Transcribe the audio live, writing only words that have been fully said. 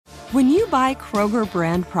When you buy Kroger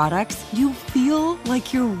brand products, you feel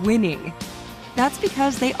like you're winning. That's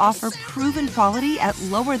because they offer proven quality at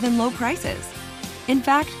lower than low prices. In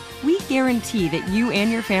fact, we guarantee that you and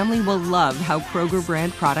your family will love how Kroger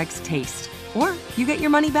brand products taste, or you get your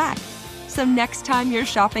money back. So next time you're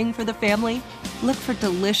shopping for the family, look for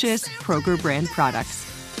delicious Kroger brand products,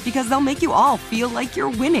 because they'll make you all feel like you're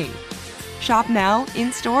winning. Shop now,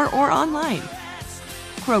 in-store, or online.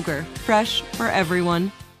 Kroger, fresh for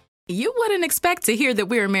everyone. You wouldn't expect to hear that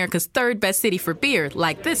we're America's third best city for beer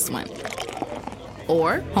like this one.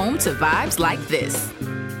 Or home to vibes like this.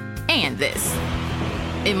 And this.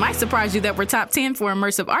 It might surprise you that we're top 10 for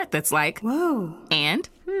immersive art that's like, Whoa. And,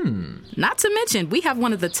 not to mention, we have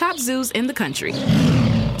one of the top zoos in the country.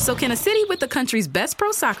 So can a city with the country's best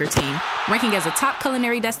pro soccer team, ranking as a top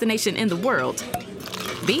culinary destination in the world,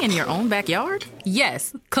 be in your own backyard?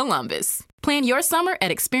 Yes, Columbus. Plan your summer at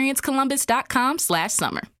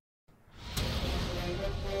experiencecolumbus.com/summer.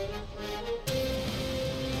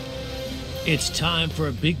 It's time for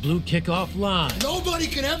a Big Blue Kickoff Live. Nobody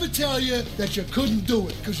can ever tell you that you couldn't do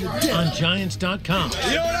it, because you did. On Giants.com.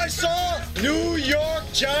 You know what I saw? New York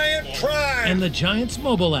Giant pride. And the Giants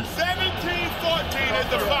mobile app. 17-14 is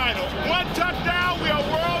the final. One touchdown, we are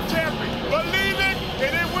world champions. Believe it,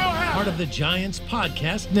 and it will happen. Part of the Giants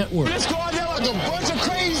Podcast Network. Let's go out there like a bunch of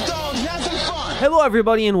crazy dogs. Have some fun. Hello,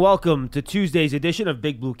 everybody, and welcome to Tuesday's edition of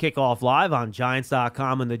Big Blue Kickoff Live on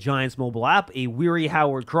Giants.com and the Giants mobile app. A weary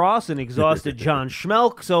Howard Cross and exhausted John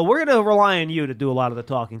Schmelk. So we're going to rely on you to do a lot of the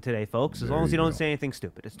talking today, folks, as long as you don't say anything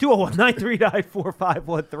stupid. It's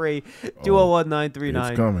 201-939-4513,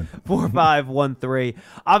 201-939-4513.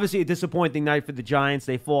 Obviously, a disappointing night for the Giants.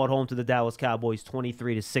 They fall at home to the Dallas Cowboys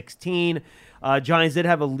 23-16. Giants did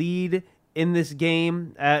have a lead in this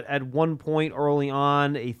game at one point early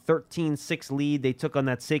on, a 13-6 lead. They took on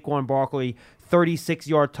that Saquon Barkley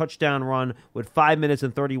 36-yard touchdown run with 5 minutes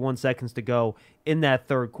and 31 seconds to go in that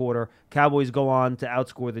third quarter. Cowboys go on to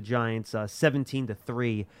outscore the Giants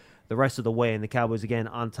 17-3 the rest of the way, and the Cowboys again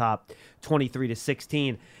on top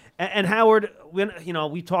 23-16. And Howard,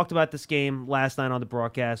 we talked about this game last night on the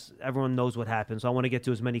broadcast. Everyone knows what happened, so I want to get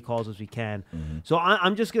to as many calls as we can. Mm-hmm. So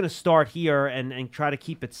I'm just going to start here and try to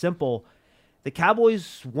keep it simple. The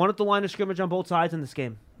Cowboys won at the line of scrimmage on both sides in this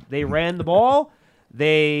game. They ran the ball,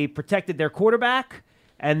 they protected their quarterback,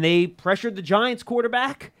 and they pressured the Giants'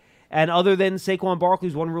 quarterback. And other than Saquon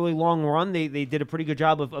Barkley's one really long run, they did a pretty good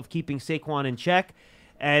job of keeping Saquon in check.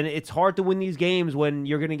 And it's hard to win these games when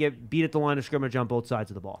you're going to get beat at the line of scrimmage on both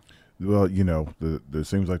sides of the ball. Well, it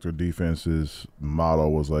seems like their defense's motto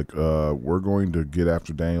was like, we're going to get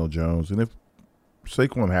after Daniel Jones. And if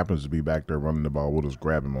Saquon happens to be back there running the ball, we'll just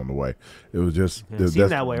grab him on the way. It was just that's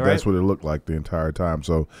that way, right? That's what it looked like the entire time.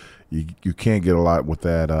 So you can't get a lot with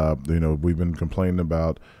that. We've been complaining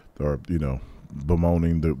about,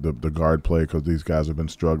 bemoaning the guard play because these guys have been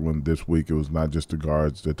struggling this week. It was not just the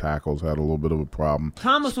guards; the tackles had a little bit of a problem.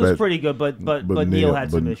 Thomas was pretty good, but Neal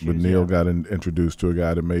had some issues. But Neal got introduced to a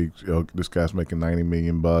guy that made this guy's making $90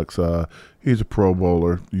 million. He's a Pro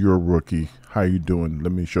Bowler. You're a rookie. How you doing?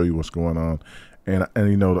 Let me show you what's going on. And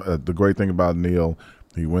the great thing about Neal,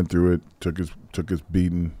 he went through it, took his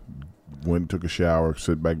beating, went and took a shower,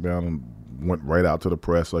 sit back down, and went right out to the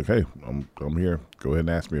press like, hey, I'm here. Go ahead and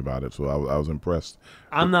ask me about it. So I was impressed.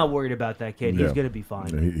 I'm not worried about that kid. He's going to be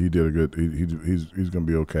fine. He did a good. He's going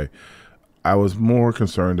to be okay. I was more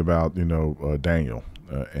concerned about Daniel,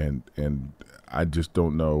 and I just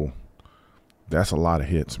don't know. That's a lot of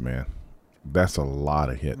hits, man. That's a lot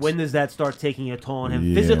of hits. When does that start taking a toll on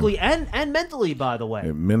him, physically and mentally, by the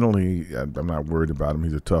way? Mentally, I'm not worried about him.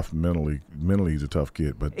 He's a tough mentally, he's a tough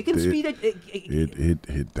kid. But it can speed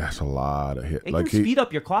it. That's a lot of hits. It can speed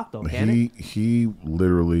up your clock, though, can't it? He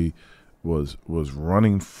literally was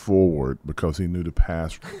running forward because he knew the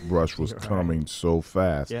pass rush was coming so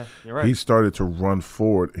fast. Yeah, you're right. He started to run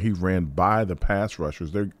forward. He ran by the pass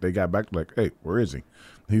rushers. They got back like, hey, where is he?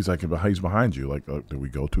 He's like, he's behind you. Like, did we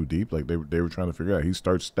go too deep? Like, they were trying to figure out. He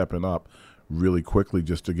starts stepping up really quickly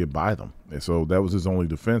just to get by them. And so that was his only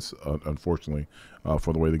defense, unfortunately,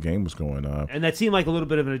 for the way the game was going. And that seemed like a little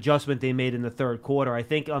bit of an adjustment they made in the third quarter. I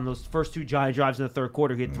think on those first two Giant drives in the third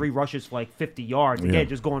quarter, he had 3 rushes for like 50 yards. Again,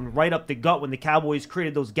 just going right up the gut when the Cowboys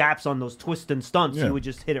created those gaps on those twists and stunts. He would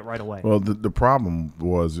just hit it right away. Well, the problem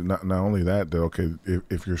was not only that okay,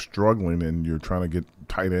 if you're struggling and you're trying to get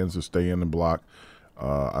tight ends to stay in the block,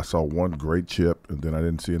 I saw one great chip, and then I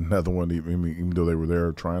didn't see another one, even though they were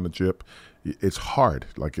there trying to chip. It's hard.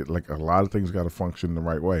 Like a lot of things got to function the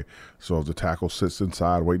right way. So if the tackle sits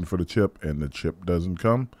inside waiting for the chip and the chip doesn't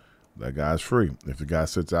come, that guy's free. If the guy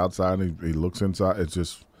sits outside and he looks inside,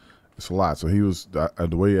 it's It's a lot. So he was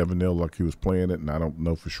the way Evan Neal, like he was playing it, and I don't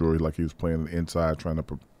know for sure, like he was playing it inside, trying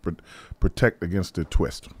to protect against the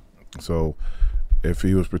twist. So if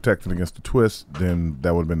he was protecting against the twist, then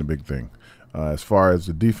that would have been the big thing. As far as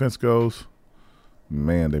the defense goes,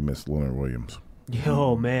 man, they missed Leonard Williams.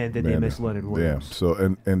 Oh man, did they miss Leonard Williams? Yeah.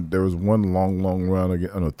 So and there was one long run again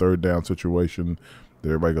on a third down situation that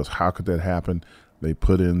everybody goes, how could that happen? They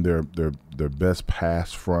put in their best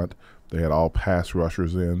pass front. They had all pass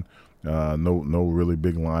rushers in. No really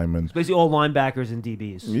big linemen. It's basically all linebackers and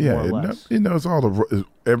DBs. Yeah, more or less. It's all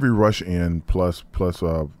every rush in plus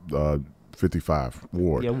 55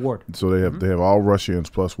 Ward. Yeah, Ward. So they have all rush ins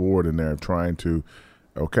plus Ward in there trying to.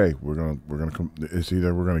 Okay, we're gonna. It's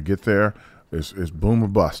either we're gonna get there. It's boom or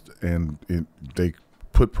bust, and they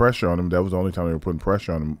put pressure on him. That was the only time they were putting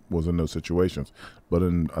pressure on him was in those situations. But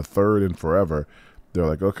in a third and forever, they're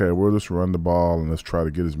like, okay, we'll just run the ball and let's try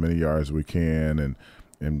to get as many yards as we can.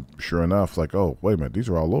 And sure enough, like, oh, wait a minute, these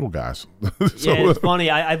are all little guys. So, yeah, it's funny.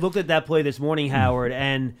 I looked at that play this morning, Howard,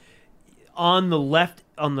 and on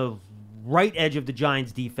the right edge of the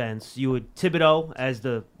Giants' defense, you had Thibodeau as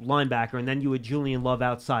the linebacker, and then you had Julian Love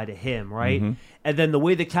outside of him, right? Mm-hmm. And then the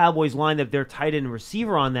way the Cowboys lined up their tight end and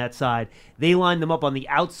receiver on that side, they lined them up on the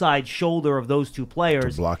outside shoulder of those two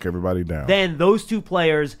players. To block everybody down. Then those two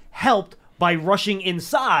players helped by rushing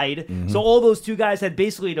inside. Mm-hmm. So all those two guys had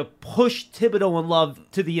basically to push Thibodeau and Love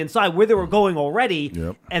to the inside where they were going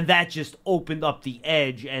already, and that just opened up the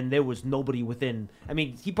edge, and there was nobody within. I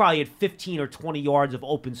mean, he probably had 15 or 20 yards of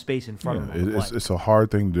open space in front of him. It's a hard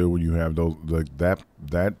thing to do when you have those like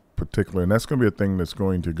that particular, and that's going to be a thing that's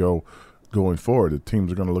going to going forward. The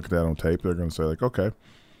teams are going to look at that on tape. They're going to say, like, okay,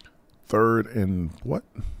 3rd and what?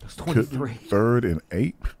 It's 23. 3rd and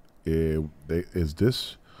 8. Is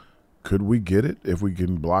this? Could we get it if we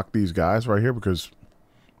can block these guys right here? Because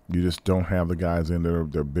you just don't have the guys in there.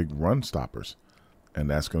 They're big run stoppers. And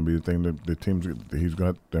that's going to be the thing that the teams he's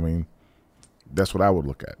going to – I mean, that's what I would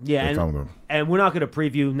look at. Yeah, and we're not going to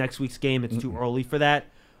preview next week's game. It's too early for that.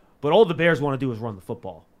 But all the Bears want to do is run the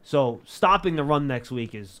football. So stopping the run next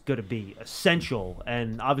week is going to be essential.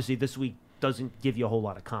 And obviously this week doesn't give you a whole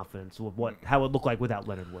lot of confidence with how it looked like without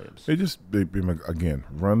Leonard Williams. They again,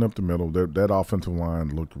 run up the middle. That offensive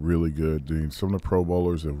line looked really good. Some of the Pro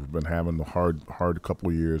Bowlers that have been having the hard couple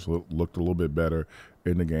of years looked a little bit better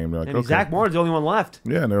in the game. They're like, and Zach Martin's the only one left.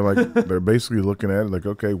 Yeah, and they're like they're basically looking at it like,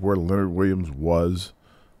 okay, where Leonard Williams was,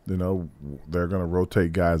 they're going to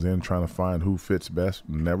rotate guys in, trying to find who fits best,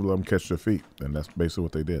 never let them catch their feet, and that's basically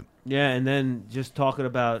what they did. Yeah, and then just talking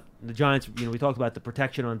about the Giants, we talked about the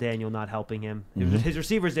protection on Daniel not helping him. Mm-hmm. His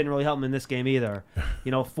receivers didn't really help him in this game either.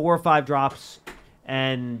 4 or 5 drops,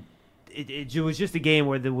 and it was just a game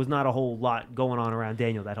where there was not a whole lot going on around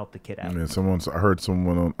Daniel that helped the kid out. Yeah, I heard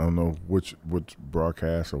someone on, I don't know which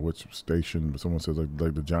broadcast or which station, but someone says like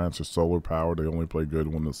the Giants are solar powered. They only play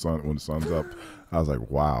good when the sun's up. I was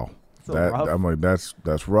like, wow. I'm like,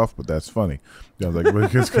 that's rough, but that's funny. I was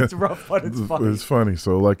like, it's rough, but it's funny. It's funny.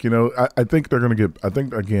 So, like, I think they're going to get – I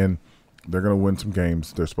think, again, they're going to win some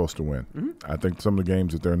games they're supposed to win. Mm-hmm. I think some of the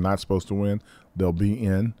games that they're not supposed to win, they'll be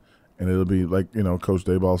in, and it'll be like, Coach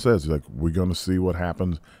Daboll says, like, we're going to see what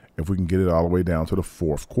happens if we can get it all the way down to the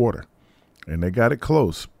 4th quarter. And they got it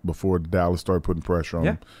close before Dallas started putting pressure on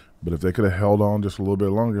them. But if they could have held on just a little bit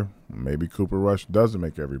longer, maybe Cooper Rush doesn't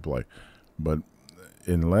make every play. But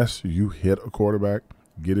unless you hit a quarterback,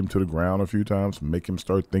 get him to the ground a few times, make him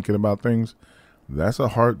start thinking about things, that's a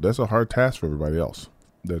hard task for everybody else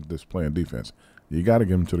that's playing defense. You got to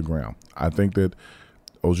get him to the ground. I think that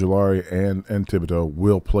Ojulari and Thibodeau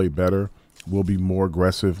will play better, will be more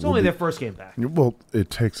aggressive. It's only their first game back. Well, it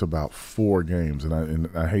takes about 4 games, and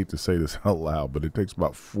I hate to say this out loud, but it takes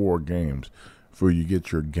about 4 games for you to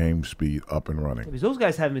get your game speed up and running. Because those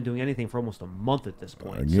guys haven't been doing anything for almost a month at this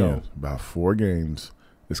point. Again, about 4 games.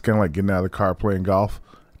 It's kind of like getting out of the car playing golf.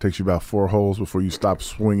 It takes you about 4 holes before you stop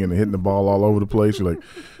swinging and hitting the ball all over the place. You're like,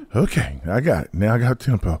 okay, I got it. Now I got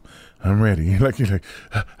tempo. I'm ready. You're like, I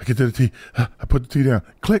get to the tee. I put the tee down.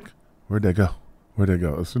 Click. Where'd that go?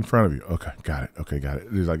 It's in front of you. Okay, got it.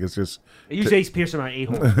 It's like it's just. It usually Ace Pearson on 8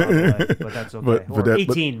 holes, by the way, but that's okay. Or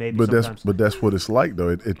 18 maybe sometimes. But that's what it's like, though.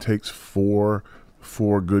 It takes 4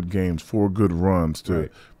 good games, 4 good runs to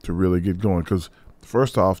really get going. Because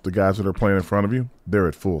first off, the guys that are playing in front of you, they're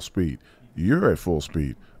at full speed. You're at full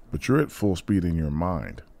speed, but you're at full speed in your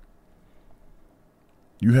mind.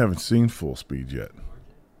 You haven't seen full speed yet.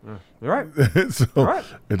 You're right.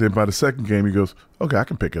 And then by the second game, he goes, okay, I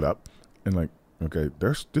can pick it up. And like, okay,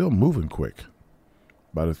 they're still moving quick.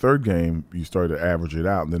 By the third game, you start to average it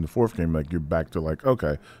out. And then the 4th game, like, you're back to like,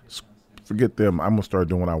 okay, forget them. I'm gonna start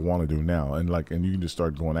doing what I want to do now, and you can just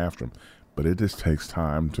start going after them. But it just takes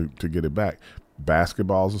time to get it back.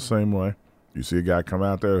 Basketball's the same way. You see a guy come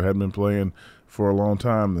out there who hadn't been playing for a long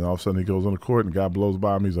time, and all of a sudden he goes on the court and the guy blows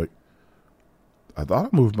by him. He's like, I thought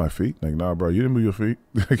I moved my feet. Like, nah, bro, you didn't move your feet.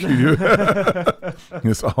 It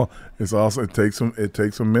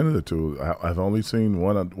takes a minute or two. I've only seen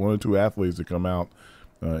one or two athletes that come out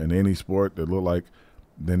in any sport that look like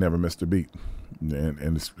they never missed a beat,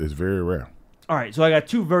 and it's very rare. All right, so I got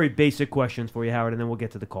two very basic questions for you, Howard, and then we'll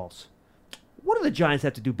get to the calls. What do the Giants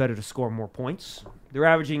have to do better to score more points? They're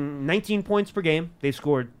averaging 19 points per game. They've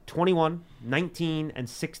scored 21, 19, and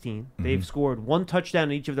 16. Mm-hmm. They've scored one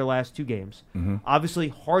touchdown in each of their last two games. Mm-hmm. Obviously,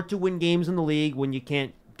 hard to win games in the league when you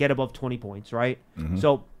can't get above 20 points, right? Mm-hmm.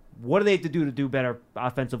 So what do they have to do better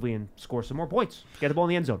offensively and score some more points? Get the ball in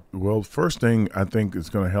the end zone. Well, first thing I think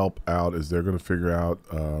is going to help out is they're going to figure out,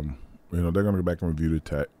 they're going to go back and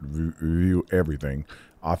review everything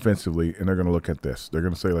offensively, and they're going to look at this. They're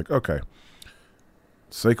going to say, like, okay,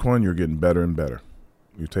 Saquon, you're getting better and better.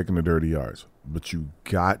 You're taking the dirty yards. But you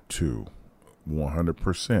got to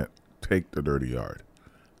 100% take the dirty yard.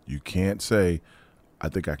 You can't say, I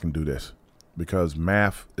think I can do this. Because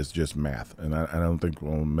math is just math. And I don't think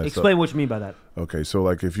we'll mess up. Explain what you mean by that. Okay, so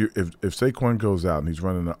like if Saquon goes out and he's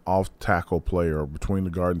running an off-tackle play or between the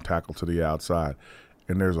guard and tackle to the outside,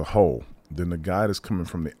 and there's a hole, then the guy that's coming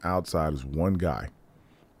from the outside is one guy.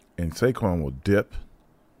 And Saquon will dip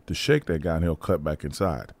to shake that guy, and he'll cut back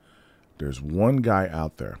inside. There's one guy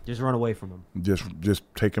out there. Just run away from him. Just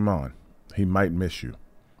take him on. He might miss you.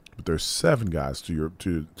 But there's 7 guys to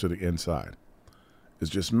the inside. It's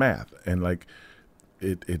just math. And like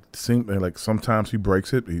it seems like sometimes he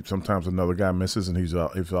breaks it, sometimes another guy misses, and he's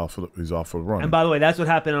off for the run. And by the way, that's what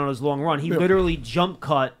happened on his long run. He literally jump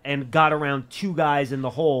cut and got around 2 guys in the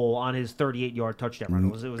hole on his 38-yard touchdown run.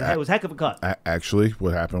 It was a heck of a cut. Actually,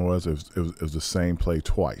 what happened was it was the same play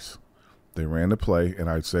twice. They ran the play, and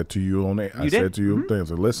I said to you I said to you, I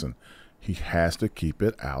said, listen, he has to keep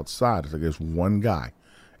it outside. It's like there's one guy.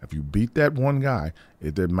 If you beat that one guy,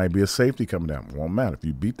 there might be a safety coming down. It won't matter. If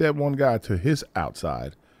you beat that one guy to his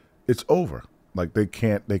outside, it's over. Like they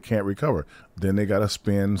can't recover. Then they got to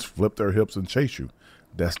spin, flip their hips, and chase you.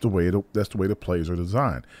 That's the way the plays are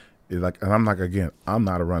designed. And I'm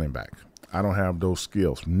not a running back. I don't have those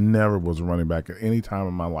skills. Never was a running back at any time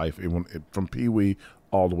in my life. From Pee Wee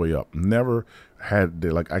all the way up. Never had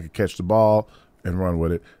I could catch the ball and run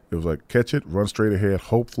with it. It was like catch it, run straight ahead.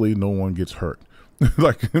 Hopefully no one gets hurt.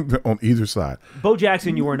 Like on either side. Bo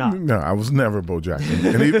Jackson, you were not. No, I was never Bo Jackson.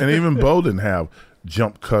 and even Bo didn't have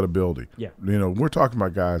jump cut ability. Yeah. We're talking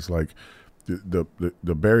about guys like the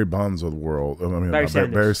Barry Bonds of the world.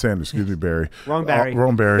 Barry Sanders. Excuse me, Barry. Wrong Barry.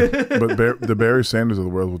 Wrong Barry. But the Barry Sanders of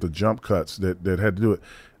the world with the jump cuts that had to do it.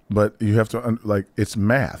 But you have to it's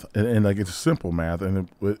math, and it's simple math, and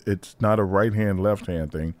it's not a right hand left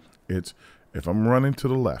hand thing. It's if I'm running to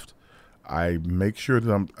the left, I make sure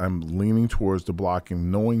that I'm leaning towards the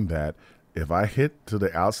blocking, knowing that if I hit to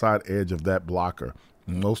the outside edge of that blocker,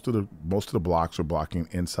 most of the blocks are blocking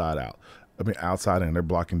inside out. Outside in, they're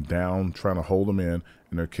blocking down, trying to hold them in,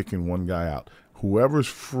 and they're kicking one guy out. Whoever's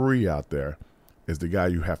free out there is the guy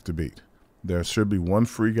you have to beat. There should be one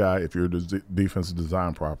free guy if your defense is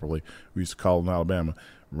designed properly. We used to call it in Alabama,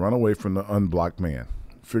 run away from the unblocked man.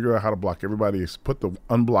 Figure out how to block everybody. Put the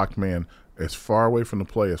unblocked man as far away from the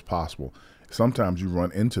play as possible. Sometimes you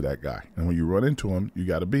run into that guy, and when you run into him, you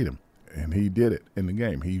got to beat him. And he did it in the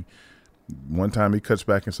game. One time he cuts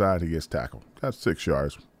back inside, he gets tackled. Got 6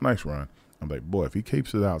 yards. Nice run. I'm like, boy, if he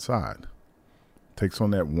keeps it outside, takes on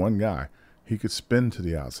that one guy, he could spin to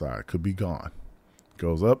the outside, could be gone.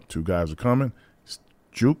 Goes up, 2 guys are coming,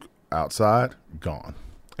 juke, outside, gone.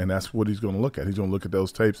 And that's what he's going to look at. He's going to look at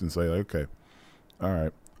those tapes and say, okay, all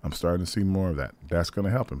right, I'm starting to see more of that. That's going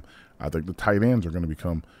to help him. I think the tight ends are going to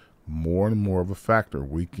become more and more of a factor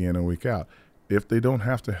week in and week out if they don't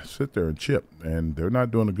have to sit there and chip. And they're not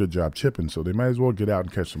doing a good job chipping, so they might as well get out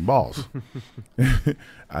and catch some balls.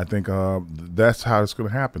 I think that's how it's going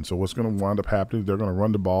to happen. So what's going to wind up happening, they're going to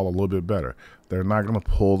run the ball a little bit better. They're not going to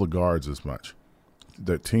pull the guards as much.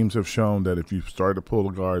 The teams have shown that if you start to pull the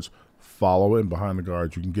guards, follow in behind the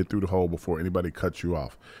guards, you can get through the hole before anybody cuts you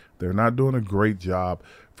off. They're not doing a great job,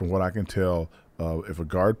 from what I can tell. If a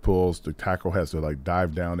guard pulls, the tackle has to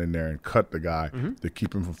dive down in there and cut the guy to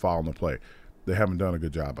keep him from following the play. They haven't done a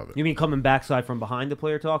good job of it. You mean coming backside from behind the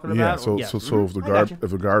player talking about? Yeah. So if the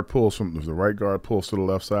right guard pulls to the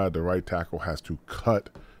left side, the right tackle has to cut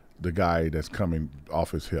the guy that's coming off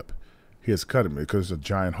his hip. he has cut him because there's a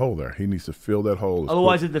giant hole there. He needs to fill that hole.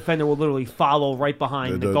 Otherwise, the defender will literally follow right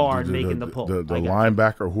behind the guard making the pull. The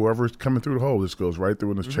linebacker, whoever's coming through the hole, just goes right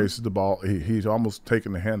through and just chases the ball. He's almost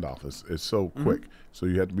taking the handoff. It's so quick. So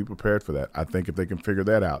you have to be prepared for that. I think if they can figure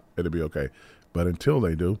that out, it'll be okay. But until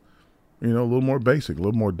they do, a little more basic, a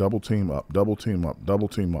little more double team up, double team up, double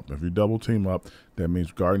team up. If you double team up, that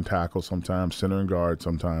means guard and tackle sometimes, center and guard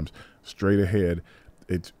sometimes, straight ahead.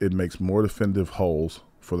 It makes more defensive holes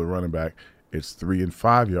for the running back. It's 3 and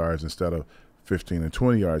 5 yards instead of 15 and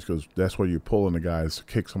 20 yards because that's where you're pulling the guys to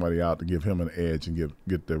kick somebody out to give him an edge and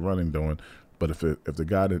get their running going. But if the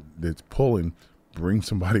guy that's pulling brings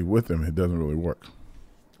somebody with him, it doesn't really work.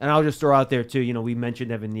 And I'll just throw out there, too, we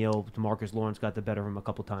mentioned Evan Neal. DeMarcus Lawrence got the better of him a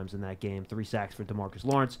couple times in that game. 3 sacks for DeMarcus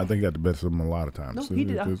Lawrence. I think he got the best of him a lot of times. No, he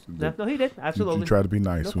did. No, he did. Absolutely. You try to be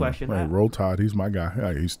nice. No question. Hey, Roll Tide, he's my guy.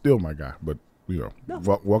 Hey, he's still my guy. But,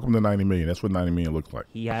 welcome to $90 million. That's what $90 million looks like.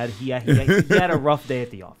 He had a rough day at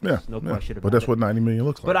the office. No question about it. But that's what $90 million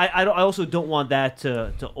looks like. But I also don't want that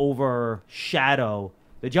to overshadow.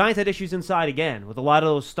 The Giants had issues inside again with a lot of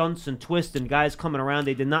those stunts and twists and guys coming around.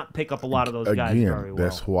 They did not pick up a lot of those guys very well.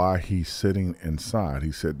 That's why he's sitting inside.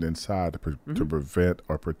 He's sitting inside to prevent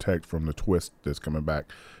or protect from the twist that's coming back.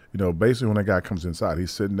 Basically when that guy comes inside,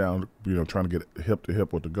 he's sitting down, trying to get hip to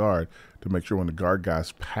hip with the guard to make sure when the guard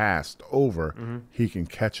guy's passed over, he can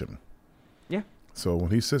catch him. Yeah. So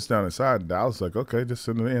when he sits down inside, Dallas like, okay, just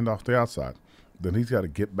send the end off the outside. Then he's got to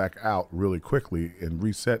get back out really quickly and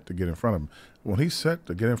reset to get in front of him. When he's set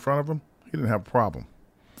to get in front of him, he didn't have a problem.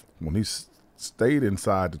 When he stayed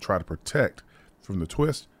inside to try to protect from the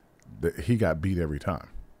twist, he got beat every time.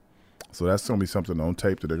 So that's going to be something on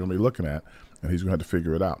tape that they're going to be looking at, and he's going to have to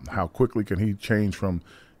figure it out. How quickly can he change from,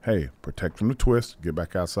 hey, protect from the twist, get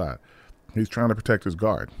back outside? He's trying to protect his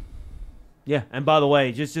guard. Yeah, and by the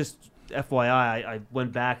way, just FYI, I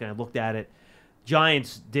went back and I looked at it.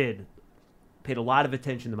 Giants paid a lot of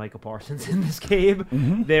attention to Micah Parsons in this game.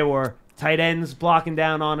 There were tight ends blocking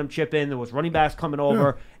down on him, chipping. There was running backs coming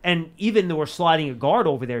over. And even they were sliding a guard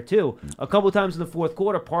over there, too. A couple of times in the fourth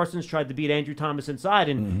quarter, Parsons tried to beat Andrew Thomas inside,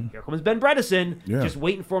 and here comes Ben Bredesen, just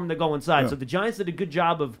waiting for him to go inside. So the Giants did a good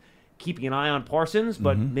job of keeping an eye on Parsons,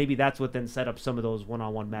 but maybe that's what then set up some of those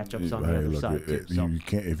one-on-one matchups on the other side, too. You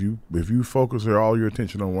can't, if you focus all your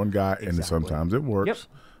attention on one guy, and sometimes it works. Yep.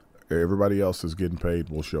 Everybody else is getting paid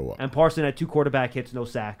will show up. And Parson had 2 quarterback hits, no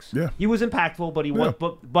sacks. Yeah. He was impactful, but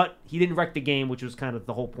but he didn't wreck the game, which was kind of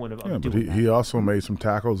the whole point of doing that. He also made some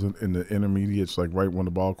tackles in the intermediates, like right when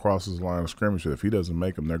the ball crosses the line of scrimmage. If he doesn't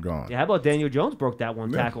make them, they're gone. Yeah, how about Daniel Jones broke that one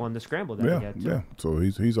tackle on the scramble that he had, too. Yeah, so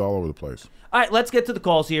he's all over the place. All right, let's get to the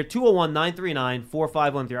calls here.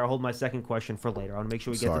 201-939-4513. I'll hold my second question for later. I want to make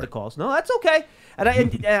sure we get to the calls. No, that's okay. And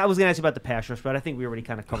I was going to ask you about the pass rush, but I think we already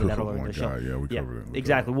kind of covered that earlier in the show. Yeah, we covered it.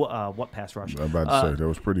 Exactly. What pass rush? I'm about to say, that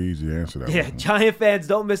was pretty easy to answer that one. Yeah, Giant fans,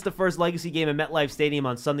 don't miss the first legacy game at MetLife Stadium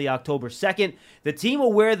on Sunday, October 2nd. The team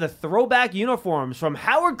will wear the throwback uniforms from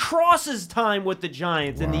Howard Cross's time with the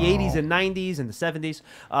Giants in the 80s and 90s and the 70s.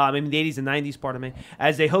 The 80s and 90s, pardon me.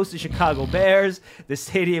 As they host the Chicago Bears, the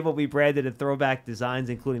stadium will be branded in throwback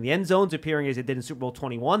designs, including the end zones appearing as it did in Super Bowl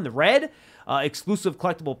 21, the red, exclusive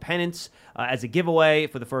collectible pennants as a giveaway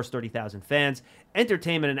for the first 30,000 fans,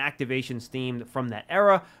 entertainment and activations themed from that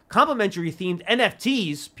era, complimentary themed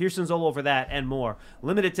NFTs, Pearson's all over that, and more.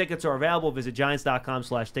 Limited tickets are available. Visit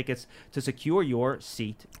Giants.com/tickets to secure your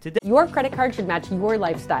seat today. Your credit card should match your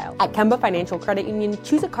lifestyle. At Kemba Financial Credit Union,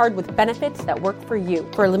 choose a card with benefits that work for you.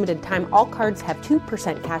 For a limited time, all cards have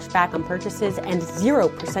 2% cash back on purchases and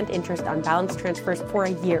 0% interest on balance transfers for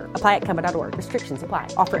a year. Apply at Kemba.org. Restrictions apply.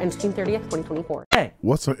 Offer ends June 30th, 2024. Hey,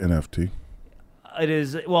 what's an NFT? It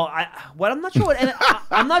is I'm not sure what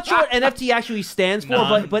NFT actually stands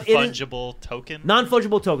for, but it is non-fungible token.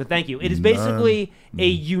 Non-fungible token. Thank you. It is basically a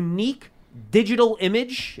unique digital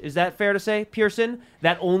image. Is that fair to say, Pearson?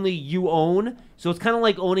 That only you own. So it's kind of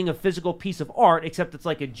like owning a physical piece of art, except it's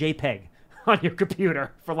like a JPEG on your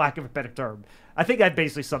computer, for lack of a better term. I think I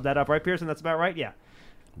basically summed that up, right, Pearson? That's about right. Yeah.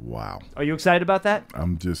 Wow. Are you excited about that?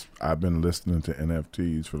 I've been listening to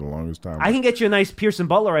NFTs for the longest time. I can get you a nice Pearson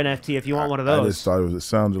Butler NFT if you want one of those. I just thought it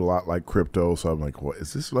sounded a lot like crypto, so I'm like, what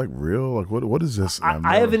is this like real? Like what is this?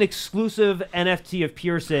 I have an exclusive NFT of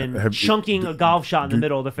Pearson chunking a golf shot in the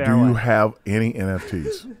middle of the fairway. Do you have any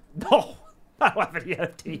NFTs? No. I don't have any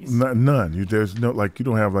NFTs. None. There's no, like, you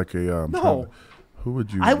don't have like a no. Who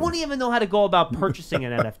would you? I wouldn't even know how to go about purchasing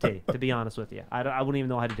an NFT, to be honest with you. I wouldn't even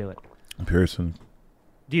know how to do it. Pearson.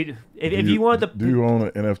 If you want to, do you own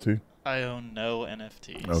an NFT? I own no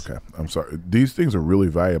NFTs. Okay, I'm sorry. These things are really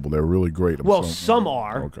valuable. They're really great. Some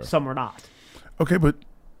are, some are not. Okay, but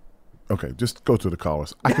Okay, just go to the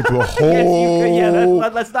callers. I could do a Yes, whole. you could. Yeah,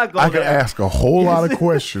 let's not go I there. could ask a whole lot of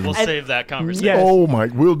questions. We'll save that conversation. Yes. Oh my!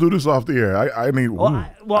 We'll do this off the air. I need. Well,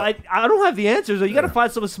 I don't have the answers. So you got to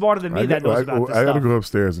find someone smarter than me that knows about this I got to stuff. go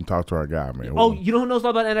upstairs and talk to our guy, man. Oh, you know who knows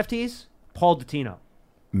a lot about NFTs? Paul Dottino.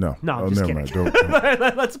 No, I'm just never kidding. mind.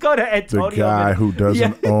 Don't. Let's go to Antonio. The guy who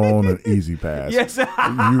doesn't own an Easy Pass. Yes. you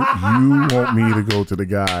want me to go to the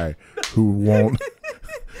guy who won't.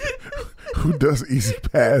 Who does Easy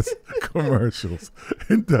Pass commercials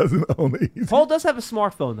and doesn't own an Easy. Paul does have a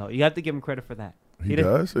smartphone, though. You have to give him credit for that. He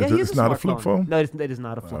does? Yeah, he has It's a not a smartphone. flip phone? No, it is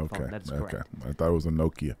not a flip phone. That's correct. Okay. I thought it was a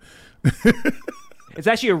Nokia. It's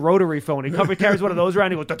actually a rotary phone. He carries one of those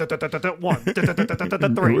around. He goes, one,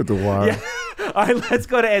 three. With the wire. Yeah. All right, let's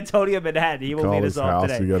go to Antonio Manhattan. He will Call lead his us off house.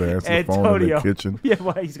 today. You got to answer the phone in the kitchen. Yeah,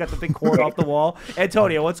 well, he's got the big cord off the wall.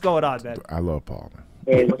 Antonio, what's going on, man? I love Paul, man.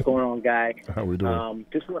 Hey, what's going on, guys? How we doing?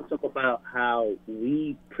 Just want to talk about how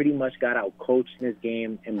we pretty much got out coached in this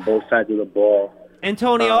game in both sides of the ball.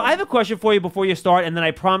 Antonio, I have a question for you before you start, and then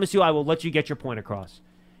I promise you I will let you get your point across.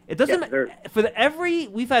 It doesn't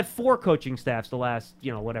we've had 4 coaching staffs the last,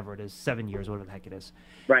 whatever it is, 7 years, whatever the heck it is.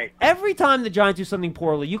 Right. Every time the Giants do something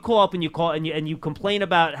poorly, you call up and you complain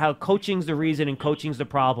about how coaching's the reason and coaching's the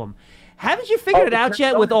problem. Haven't you figured it out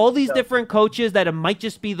yet with all these different coaches that it might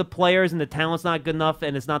just be the players and the talent's not good enough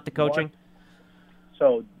and it's not the coaching?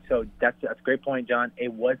 So that's a great point, John.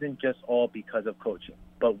 It wasn't just all because of coaching,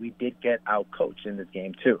 but we did get out coached in this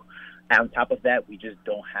game too. And on top of that, we just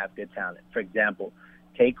don't have good talent. For example,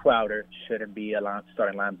 Tay Crowder shouldn't be a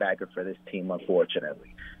starting linebacker for this team,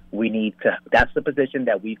 unfortunately. That's the position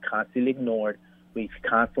that we've constantly ignored. We've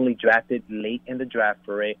constantly drafted late in the draft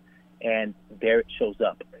for it, and there it shows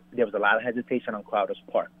up. There was a lot of hesitation on Crowder's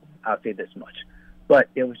part. I'll say this much. But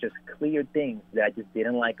there was just clear things that I just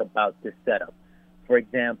didn't like about this setup. For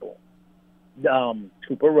example,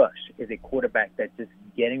 Cooper Rush is a quarterback that's just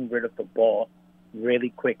getting rid of the ball really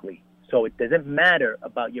quickly. So it doesn't matter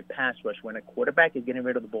about your pass rush. When a quarterback is getting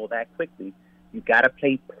rid of the ball that quickly, you got to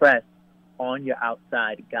play press on your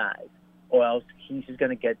outside guys, or else he's just going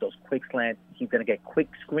to get those quick slants. He's going to get quick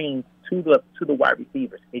screens to the wide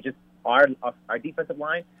receivers. It just our defensive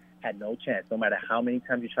line had no chance, no matter how many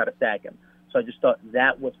times you try to sack him. So I just thought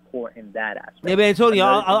that was poor in that aspect. Yeah, but Antonio,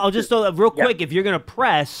 I'll just throw real quick. If you're going to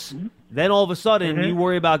press, then all of a sudden you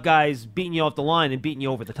worry about guys beating you off the line and beating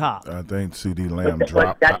you over the top. I think CD Lamb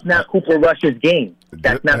dropped. But that's not Cooper Rush's game.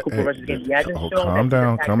 That's not Cooper Rush's game. He hasn't shown Calm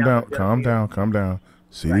down.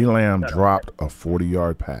 CD Lamb dropped a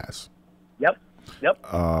 40-yard pass. Yep.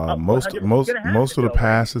 Most of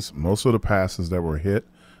the passes that were hit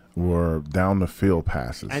were down the field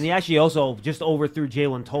passes. And he actually also just overthrew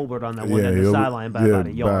Jalen Tolbert on that one at the sideline by about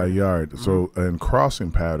a yard. By a yard. So, and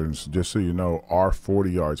crossing patterns, just so you know, are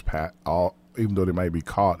 40 yards even though they might be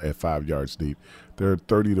caught at 5 yards deep, they're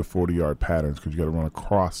 30 to 40-yard patterns because you got to run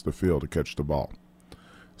across the field to catch the ball.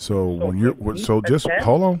 So just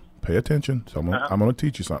hold on, pay attention. So I'm going to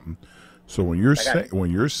teach you something. So when you're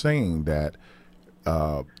saying that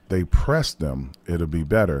they press them, it'll be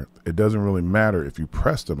better. It doesn't really matter if you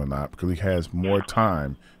press them or not because he has more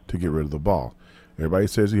time to get rid of the ball. Everybody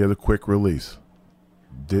says he has a quick release.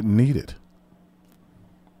 Didn't need it.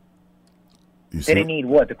 Didn't need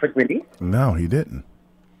what? The quick release? No, he didn't.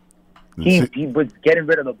 He was getting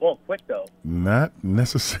rid of the ball quick though. Not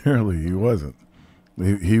necessarily. He wasn't.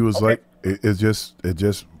 He was like it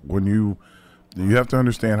just when you have to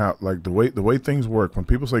understand how like the way things work. When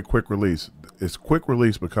people say quick release, it's quick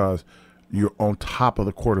release because you're on top of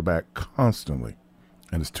the quarterback constantly,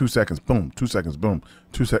 and it's 2 seconds, boom, 2 seconds, boom,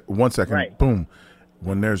 1 second, right. Boom.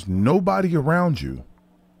 When there's nobody around you,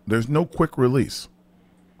 there's no quick release.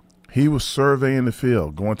 He was surveying the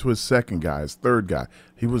field, going to his second guy, his third guy.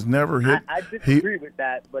 He was never hit. I disagree with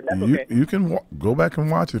that, but that's okay. You can go back and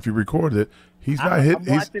watch it if you recorded it. He's not hitting.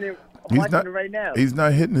 I'm watching it right now. He's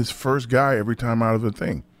not hitting his first guy every time out of the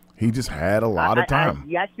thing. He just had a lot of time.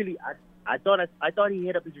 I thought he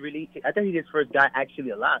hit up his release. I thought he hit his first guy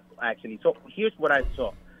actually a lot. So here's what I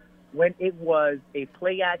saw. When it was a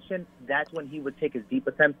play action, that's when he would take his deep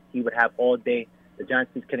attempts. He would have all day. The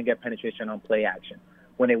Giants couldn't get penetration on play action.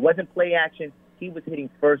 When it wasn't play action, he was hitting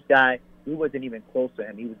first guy. We wasn't even close to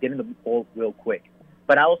him. He was getting the ball real quick.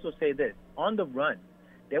 But I also say this. On the run,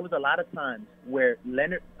 there was a lot of times where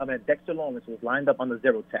Dexter Lawrence was lined up on the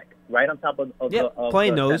zero tech, right on top of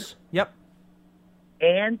playing the nose. center. Yep.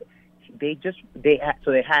 And they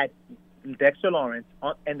had Dexter Lawrence,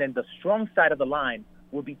 and then the strong side of the line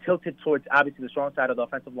would be tilted towards, obviously, the strong side of the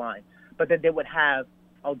offensive line. But then they would have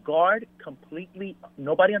a guard completely,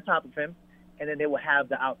 nobody on top of him, and then they would have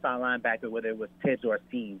the outside linebacker, whether it was Tibbs or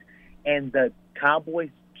Steves. And the Cowboys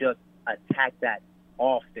just attack that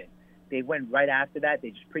often. They went right after that. They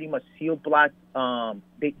just pretty much sealed blocked.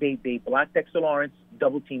 They blocked Dexter Lawrence,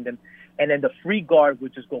 double teamed him, and then the free guard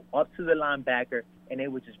would just go up to the linebacker, and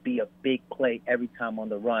it would just be a big play every time on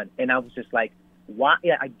the run. And I was just like, why?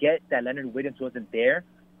 Yeah, I get that Leonard Williams wasn't there,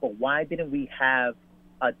 but why didn't we have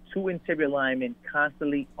two interior linemen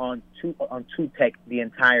constantly on two tech the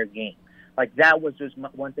entire game? Like, that was just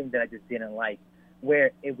one thing that I just didn't like.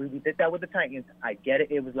 Where if we did that with the Titans, I get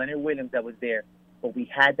it. It was Leonard Williams that was there. But we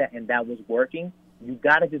had that, and that was working. You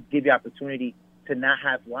got to just give your opportunity to not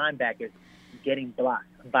have linebackers getting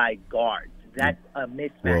blocked by guards. That's a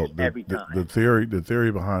mismatch every time. The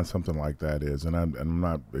theory behind something like that is, and I'm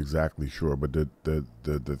not exactly sure, but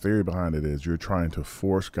the theory behind it is you're trying to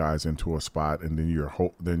force guys into a spot, and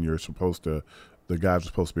then you're supposed to. The guys are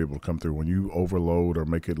supposed to be able to come through. When you overload or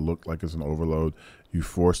make it look like it's an overload, you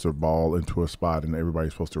force the ball into a spot, and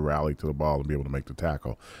everybody's supposed to rally to the ball and be able to make the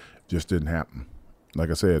tackle. Just didn't happen. Like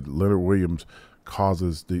I said, Leonard Williams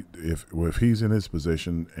causes if he's in his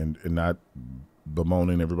position and not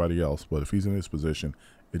bemoaning everybody else, but if he's in his position,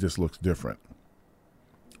 it just looks different.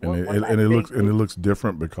 And it looks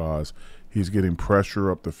different because he's getting pressure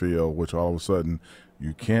up the field, which all of a sudden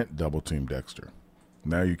you can't double team Dexter.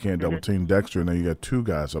 Now you can't double team Dexter, and then you got two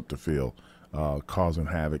guys up the field causing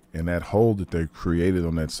havoc. And that hole that they created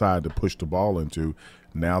on that side to push the ball into,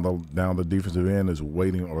 now the defensive end is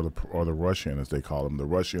waiting, or the rush end as they call them. The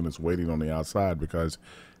rush end is waiting on the outside because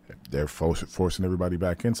they're forcing everybody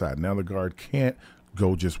back inside. Now the guard can't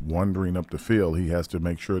go just wandering up the field. He has to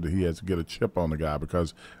make sure that he has to get a chip on the guy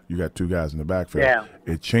because you got two guys in the backfield. Yeah.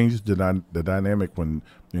 It changes the dynamic when,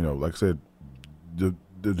 like I said, the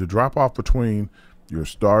drop off between your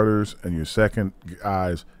starters and your second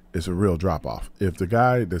guys is a real drop off. If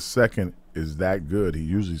the second is that good, he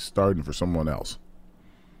usually starting for someone else.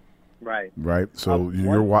 Right. So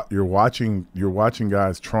you're watching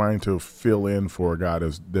guys trying to fill in for a guy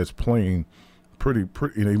that's playing pretty.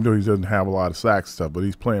 Even though he doesn't have a lot of sacks and stuff, but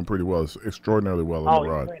he's playing pretty well. It's extraordinarily well in the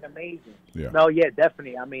run. He's playing amazing. Yeah. No, yeah,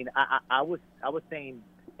 definitely. I mean, I was saying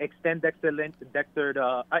extend extend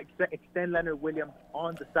Leonard Williams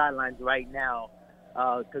on the sidelines right now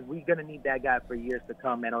because we're gonna need that guy for years to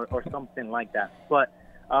come, or something like that. But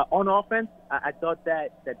on offense, I thought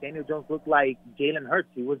that Daniel Jones looked like Jalen Hurts.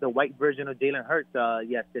 He was the white version of Jalen Hurts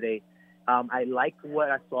yesterday. I liked what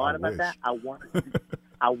I saw out of him at that. I want to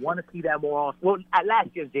see that more often. Well, at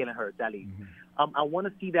last year's Jalen Hurts, at least. I want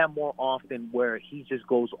to see that more often where he just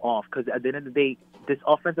goes off because at the end of the day, this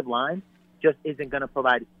offensive line just isn't going to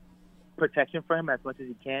provide protection for him as much as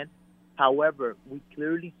he can. However, we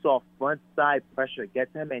clearly saw front side pressure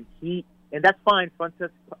get to him, and that's fine. Front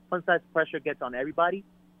side pressure gets on everybody.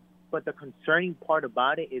 But the concerning part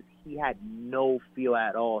about it is he had no feel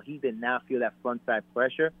at all. He did not feel that front side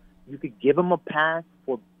pressure. You could give him a pass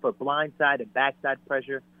for blind side and backside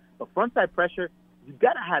pressure. But front side pressure, you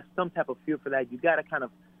got to have some type of feel for that. You got to kind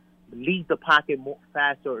of leave the pocket more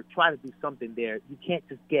faster or try to do something there. You can't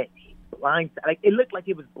just get blind side. Like, it looked like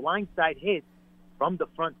it was blind side hit from the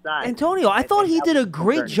front side. Antonio, I thought he did a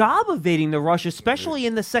great job evading the rush, especially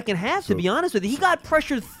in the second half, to be honest with you. He got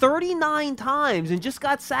pressured 39 times and just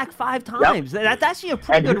got sacked 5 times. Yep. That's actually a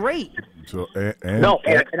pretty good rate. So to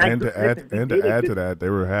add to that, they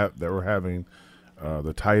were having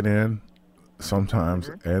the tight end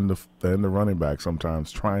sometimes and the running back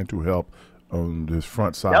sometimes trying to help on this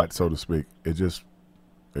front side, so to speak. It just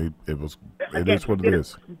it is what it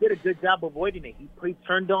is. He did a good job avoiding it. He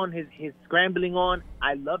turned on his scrambling on.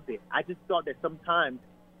 I loved it. I just thought that sometimes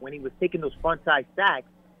when he was taking those front side sacks,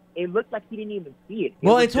 it looked like he didn't even see it.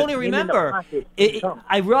 Well, Antonio, remember,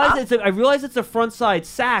 I realize it's a front side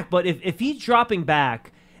sack, but if he's dropping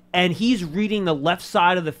back and he's reading the left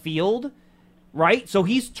side of the field, right? So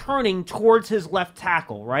he's turning towards his left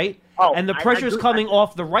tackle, right? And the pressure's coming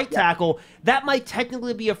off the right tackle. That might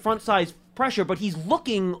technically be a front side pressure, but he's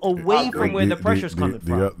looking away from where the pressure's coming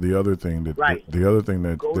from. The other thing that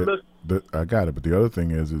I got it, but the other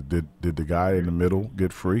thing is did the guy in the middle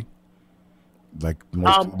get free? Like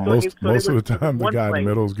most of the time, the guy in the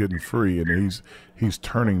middle is getting free, and he's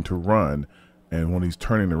turning to run, and when he's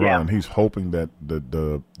turning to run, he's hoping that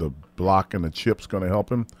the block and the chip's going to help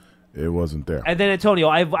him. It wasn't there. And then Antonio,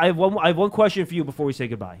 I have one question for you before we say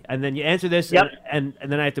goodbye, and then you answer this, and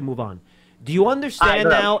then I have to move on. Do you understand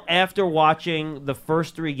now, after watching the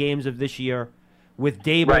first 3 games of this year with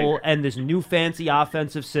Dable and this new fancy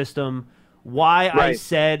offensive system, why I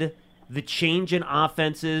said the change in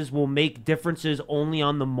offenses will make differences only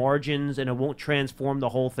on the margins and it won't transform the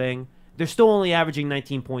whole thing? They're still only averaging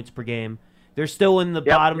 19 points per game. They're still in the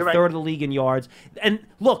bottom you're right. third of the league in yards. And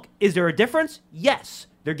look, is there a difference? Yes.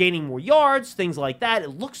 They're gaining more yards, things like that. It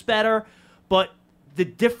looks better, but the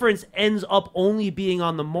difference ends up only being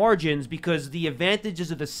on the margins because the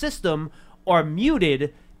advantages of the system are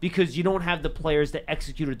muted because you don't have the players that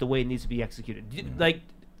execute it the way it needs to be executed.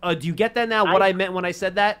 Do you get that now, what I meant when I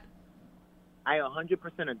said that? I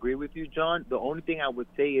 100% agree with you, John. The only thing I would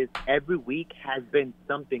say is every week has been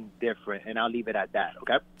something different, and I'll leave it at that,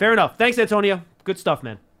 okay? Fair enough. Thanks, Antonio. Good stuff,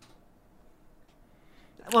 man.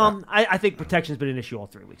 Well, I think protection's been an issue all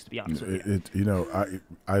 3 weeks, to be honest with you.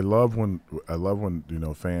 I love when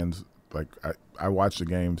fans, like, I watch the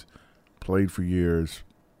games, played for years,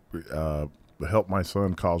 help my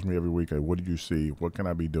son calls me every week. Hey, what did you see? What can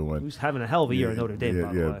I be doing? He's having a hell of a year at Notre Dame,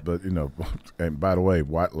 by the way. But, and by the way,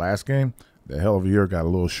 last game, the hell of a year got a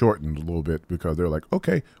little shortened a little bit because they're like,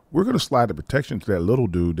 okay, we're going to slide the protection to that little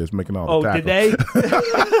dude that's making all the tackles. Oh, did they?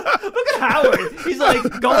 Look at Howard. He's like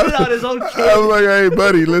going on his own kid. I was like, hey,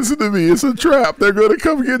 buddy, listen to me. It's a trap. They're going to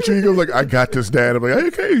come get you. He goes like, I got this, Dad. I'm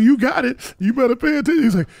like, okay, you got it. You better pay attention.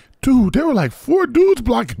 He's like, dude, there were like 4 dudes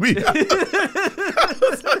blocking me. That's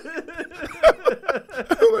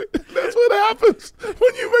what happens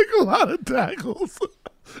when you make a lot of tackles.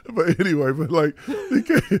 But anyway,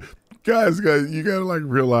 guys, you gotta like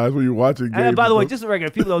realize when you're watching games. And by the way, just so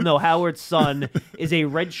regular people don't know, Howard's son is a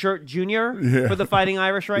redshirt junior for the Fighting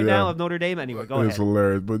Irish right now of Notre Dame. Anyway, go ahead. It's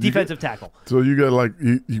hilarious, but defensive tackle. So you got like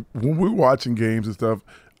when we're watching games and stuff,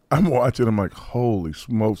 I'm watching. I'm like, holy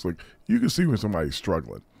smokes! Like you can see when somebody's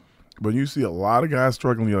struggling, but you see a lot of guys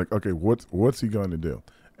struggling. You're like, okay, what's he going to do?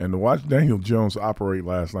 And to watch Daniel Jones operate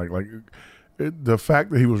last night, the fact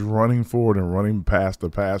that he was running forward and running past the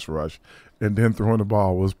pass rush and then throwing the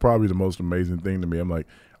ball was probably the most amazing thing to me. I'm like,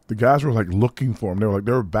 the guys were like looking for him.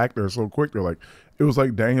 They were back there so quick. They're like, it was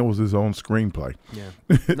like Daniel was his own screenplay. Yeah.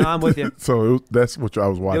 No, I'm with you. So that's what I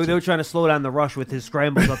was watching. They were trying to slow down the rush with his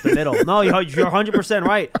scrambles up the middle. No, you're 100%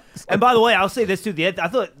 right. And by the way, I'll say this too. I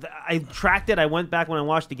thought I tracked it. I went back when I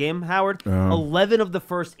watched the game, Howard. 11 of the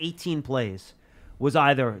first 18 plays was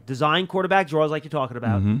either design quarterback draws like you're talking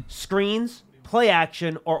about, screens, play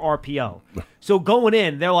action, or RPO. So going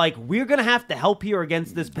in, they're like, we're going to have to help here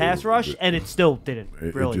against this pass rush, and it still didn't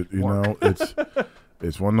really work.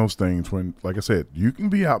 It's one of those things when, like I said, you can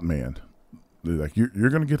be outmanned. Like you're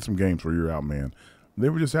going to get some games where you're outmanned. They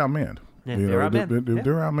were just outmanned. Yeah, they're outmanned.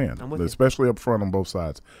 They're outmanned, especially up front on both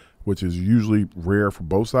sides, which is usually rare for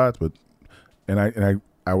both sides. But I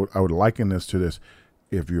would liken this to this.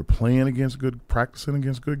 If you're practicing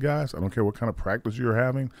against good guys, I don't care what kind of practice you're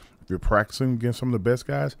having. If you're practicing against some of the best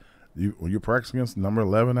guys, when you're practicing against number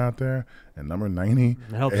 11 out there and number 90, it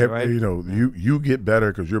helps you, right? You get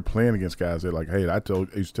better because you're playing against guys that like, hey, I used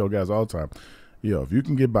to tell guys all the time, if you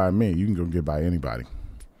can get by me, you can go get by anybody.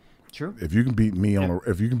 True. If you can beat me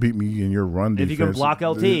if you can beat me in your run defense, if you can block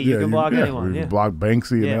LT, you can block anyone. You can block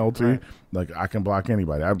Banksy and LT. Right. Like I can block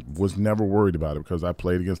anybody. I was never worried about it because I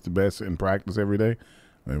played against the best in practice every day.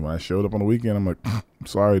 And when I showed up on the weekend, I'm like,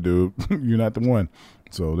 sorry, dude, you're not the one.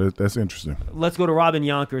 So that's interesting. Let's go to Robin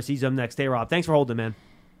Yonkers. He's up next. Hey, Rob. Thanks for holding, man.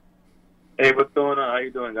 Hey, what's going on? How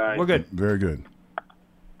you doing, guys? We're good. Very good.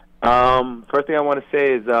 First thing I want to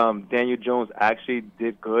say is Daniel Jones actually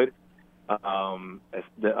did good.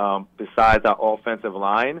 Besides our offensive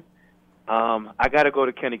line, I got to go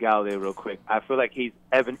to Kenny Galladay real quick. I feel like he's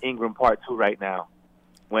Evan Ingram Part 2 right now.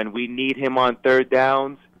 When we need him on third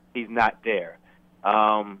downs, he's not there.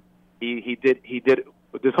 He did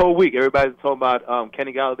this whole week. Everybody's talking about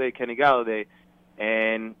Kenny Galladay,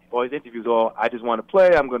 and all his interviews I just want to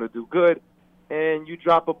play. I'm going to do good, and you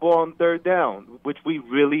drop a ball on third down, which we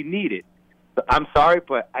really needed. So I'm sorry,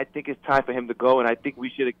 but I think it's time for him to go, and I think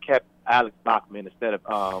we should have kept Alex Bachman instead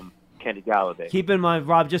of Kenny Galladay. Keep in mind,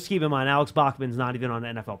 Rob. Just keep in mind, Alex Bachman's not even on the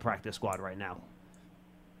NFL practice squad right now.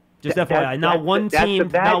 Just FYI, not one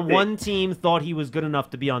team thought he was good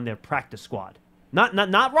enough to be on their practice squad.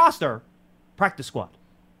 Not roster, practice squad.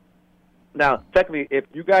 Now, secondly, if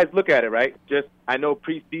you guys look at it, right, I know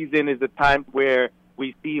preseason is the time where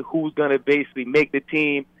we see who's going to basically make the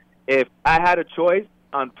team. If I had a choice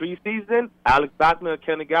on preseason, Alex Bachman or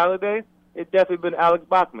Kenny Galladay, it's definitely been Alex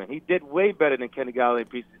Bachman. He did way better than Kenny Galladay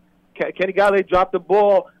preseason. Kenny Galladay dropped the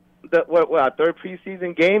ball, our third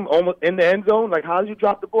preseason game, almost in the end zone. Like, how did you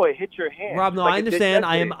drop the ball? It hit your hand. Rob, no, I understand.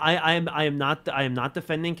 I am not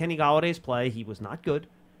defending Kenny Galladay's play. He was not good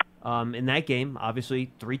in that game.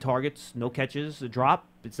 Obviously, 3 targets, no catches, a drop.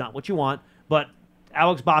 It's not what you want. But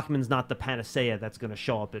Alex Bachman's not the panacea that's going to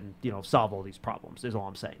show up and solve all these problems. Is all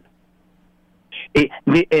I'm saying.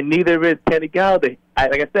 And neither is Kenny Galladay.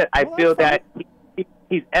 Like I said, I feel that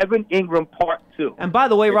He's Evan Ingram Part 2. And by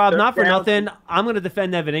the way, It's Rob, third not for down. nothing, I'm going to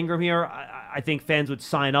defend Evan Ingram here. I think fans would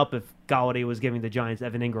sign up if Galladay was giving the Giants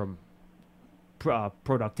Evan Ingram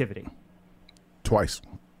productivity. Twice.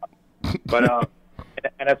 But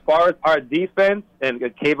and as far as our defense and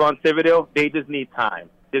Kayvon Thibodeau, they just need time.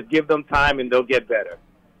 Just give them time and they'll get better.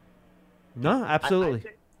 No, absolutely.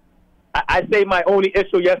 I say my only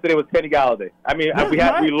issue yesterday was Kenny Galladay. I mean,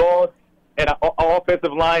 we lost, and our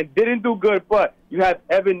offensive line didn't do good. But you have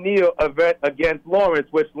Evan Neal against Lawrence,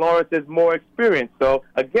 which Lawrence is more experienced. So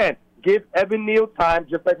again, give Evan Neal time,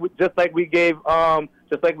 just like we gave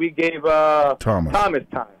Thomas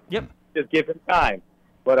time. Yep. Just give him time.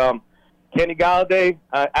 But Kenny Galladay,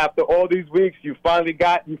 after all these weeks, you finally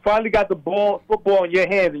got the football in your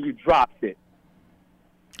hands, and you dropped it.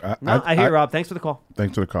 I hear Rob. Thanks for the call.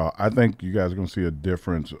 Thanks for the call. I think you guys are going to see a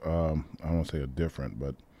difference. I won't say a different,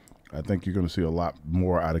 but I think you're going to see a lot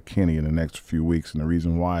more out of Kenny in the next few weeks. And the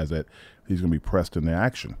reason why is that he's going to be pressed into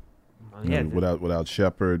action. Without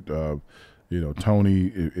Shepard,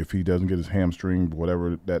 Tony, if he doesn't get his hamstring,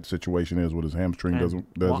 whatever that situation is with his hamstring,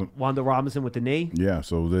 doesn't. Wanda Robinson with the knee. Yeah,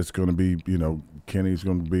 so that's going to be, Kenny's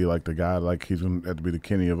going to be like the guy, like he's going to have to be the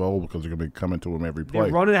Kenny of old because they're going to be coming to him every play.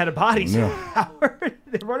 They're running out of bodies. Yeah.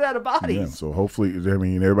 They're running out of bodies. Yeah, so hopefully,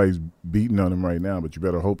 everybody's beating on him right now, but you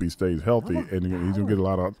better hope he stays healthy, and he's going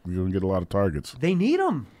to get a lot of targets. They need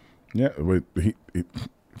him. Yeah, but he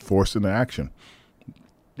forced into action.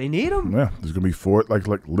 They need him. Yeah, there's going to be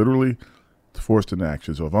like literally forced into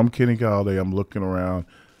action. So if I'm Kenny Galladay, I'm looking around.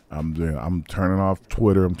 I'm turning off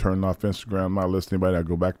Twitter. I'm turning off Instagram. I'm not listening to anybody. I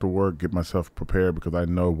go back to work, get myself prepared because I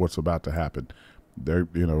know what's about to happen. It's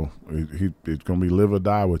going to be live or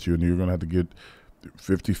die with you, and you're going to have to get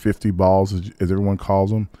 50-50 balls, as everyone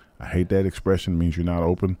calls them. I hate that expression. It means you're not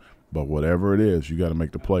open. But whatever it is, you got to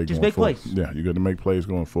make the play Just going make forward. plays. Yeah, you got to make plays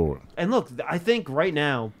going forward. And look, I think right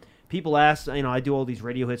now, people ask, I do all these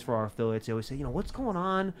radio hits for our affiliates. They always say, what's going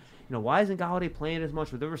on? Why isn't Galladay playing as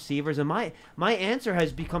much with the receivers? And my answer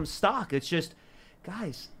has become stock. It's just,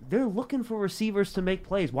 guys, they're looking for receivers to make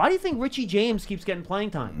plays. Why do you think Richie James keeps getting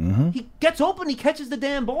playing time? Mm-hmm. He gets open, he catches the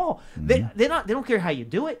damn ball. Mm-hmm. They don't care how you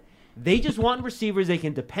do it. They just want receivers they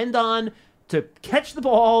can depend on to catch the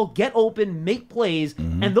ball, get open, make plays,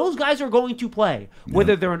 and those guys are going to play.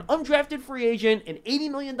 Whether they're an undrafted free agent, an $80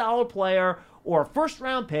 million player, or a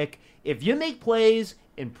first-round pick, if you make plays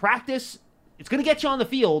in practice, it's going to get you on the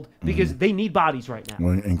field because they need bodies right now.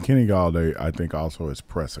 Well, and Kenny Galladay, I think, also is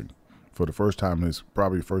pressing. For the first time in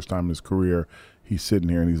his career, he's sitting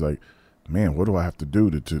here and he's like, man, what do I have to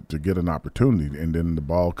do to get an opportunity? And then the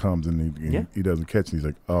ball comes and he doesn't catch it. He's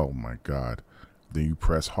like, oh, my God. Then you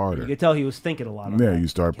press harder. You could tell he was thinking a lot of that. You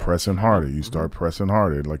start pressing harder. You start pressing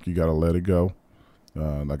harder. Like, you got to let it go.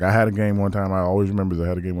 Like, I had a game one time. I always remember I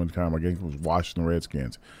had a game one time. My game was Washington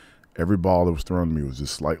Redskins. Every ball that was thrown to me was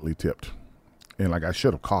just slightly tipped. And, like, I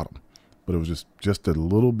should have caught him. But it was just a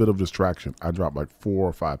little bit of distraction. I dropped, like, 4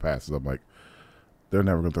 or 5 passes. I'm like, they're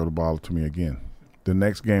never going to throw the ball to me again. The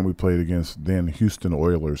next game we played against then Houston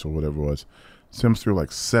Oilers or whatever it was, Sims threw,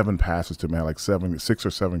 like, 7 passes to me. I had, like, 6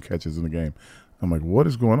 or 7 catches in the game. I'm like, what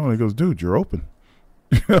is going on? He goes, dude, you're open.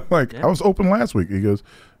 Like, I was open last week. He goes,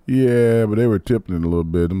 yeah, but they were tipping it a little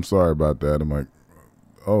bit. I'm sorry about that. I'm like,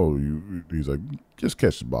 oh, he's like, just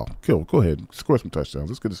catch the ball. Go ahead. Score some touchdowns.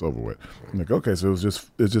 Let's get this over with. I'm like, okay, so it's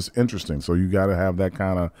just interesting. So you got to have that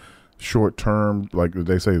kind of short-term, like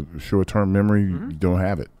they say, short-term memory. You don't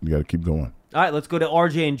have it. You got to keep going. All right, let's go to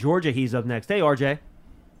RJ in Georgia. He's up next. Hey, RJ.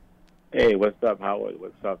 Hey, what's up, Howard?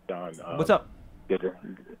 What's up, Don? What's up? Good.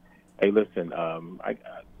 Hey, listen, I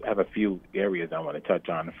have a few areas I want to touch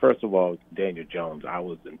on. First of all, Daniel Jones, I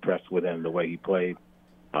was impressed with him, the way he played.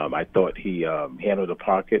 I thought he handled the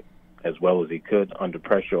pocket as well as he could under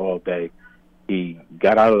pressure all day. He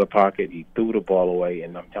got out of the pocket. He threw the ball away.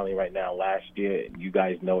 And I'm telling you right now, last year, and you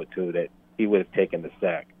guys know it too, that he would have taken the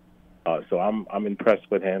sack. So I'm impressed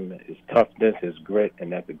with him, his toughness, his grit,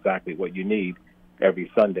 and that's exactly what you need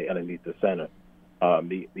every Sunday underneath the center.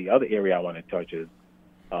 The other area I want to touch is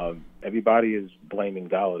everybody is blaming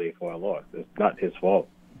Galladay for a loss. It's not his fault.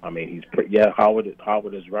 I mean, Howard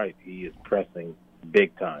is right. He is pressing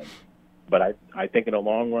big time. But I think in the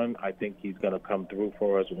long run, I think he's going to come through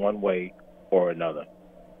for us one way or another.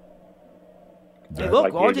 Hey,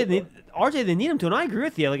 look, RJ, they need him to, and I agree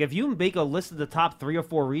with you. Like, if you make a list of the top 3 or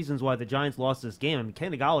 4 reasons why the Giants lost this game, I mean,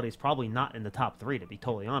 Kenny Galladay is probably not in the top 3, to be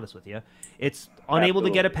totally honest with you. It's unable to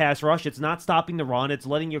get a pass rush. It's not stopping the run. It's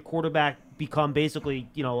letting your quarterback become basically,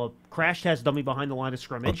 a crash test dummy behind the line of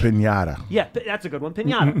scrimmage. A pinata. Yeah, that's a good one,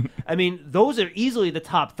 pinata. I mean, those are easily the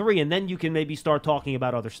top 3, and then you can maybe start talking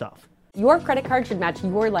about other stuff. Your credit card should match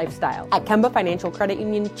your lifestyle. At Kemba Financial Credit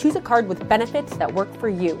Union, choose a card with benefits that work for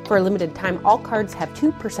you. For a limited time, all cards have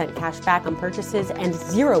 2% cash back on purchases and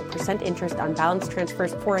 0% interest on balance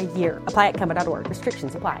transfers for a year. Apply at Kemba.org.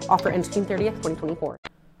 Restrictions apply. Offer ends June 30th, 2024.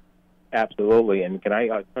 Absolutely. And can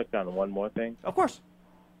I touch on one more thing? Of course.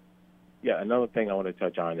 Yeah, another thing I want to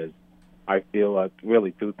touch on is I feel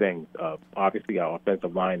really two things. Obviously, our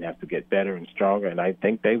offensive line has to get better and stronger, and I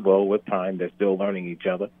think they will with time. They're still learning each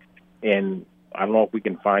other. And I don't know if we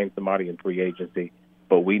can find somebody in free agency,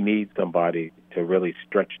 but we need somebody to really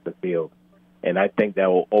stretch the field. And I think that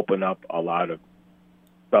will open up a lot of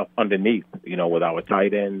stuff underneath, with our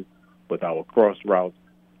tight ends, with our cross routes.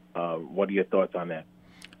 What are your thoughts on that?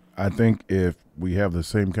 I think if we have the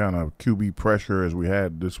same kind of QB pressure as we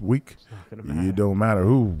had this week, it don't matter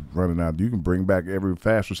who running out. You can bring back every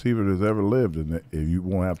fast receiver that's ever lived, and if you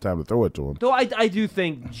won't have time to throw it to him. Though I do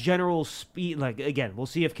think general speed, again, we'll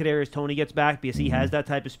see if Kadarius Toney gets back because he has that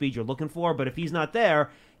type of speed you're looking for. But if he's not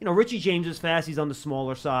there, Richie James is fast. He's on the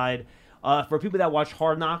smaller side. For people that watch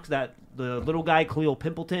Hard Knocks, the little guy, Khalil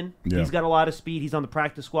Pimpleton, he's got a lot of speed. He's on the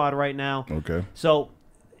practice squad right now. Okay. So,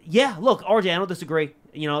 yeah, look, RJ, I don't disagree.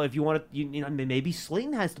 If you want to, maybe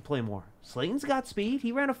Slayton has to play more. Slayton's got speed.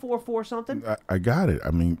 He ran a 4.4 something. I got it.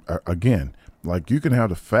 I mean, again, you can have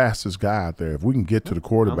the fastest guy out there. If we can get to the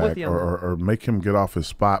quarterback or make him get off his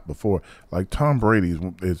spot before, Tom Brady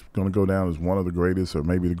is going to go down as one of the greatest or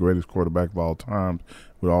maybe the greatest quarterback of all time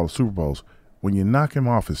with all the Super Bowls. When you knock him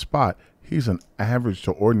off his spot, he's an average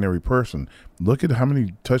to ordinary person. Look at how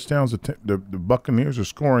many touchdowns the Buccaneers are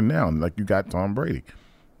scoring now. You got Tom Brady.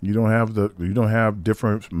 You don't have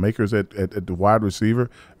different makers at the wide receiver.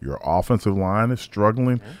 Your offensive line is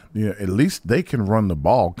struggling. At least they can run the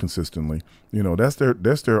ball consistently. That's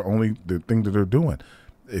their only thing that they're doing.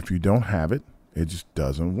 If you don't have it, it just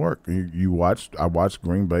doesn't work. I watched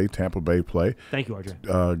Green Bay, Tampa Bay play. Thank you,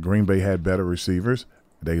 RJ. Green Bay had better receivers.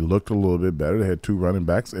 They looked a little bit better. They had two running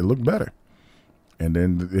backs. They looked better. And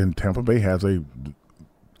then Tampa Bay has a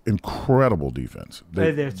incredible defense.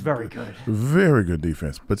 It's very good. Very good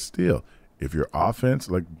defense. But still, if your offense,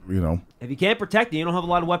 if you can't protect it, you don't have a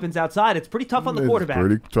lot of weapons outside, it's pretty tough on the quarterback. It's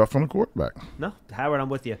pretty tough on the quarterback. No, Howard, I'm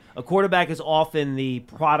with you. A quarterback is often the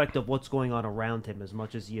product of what's going on around him as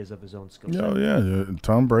much as he is of his own skill set. Yeah.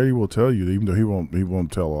 Tom Brady will tell you, even though he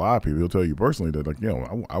won't tell a lot of people, he'll tell you personally that,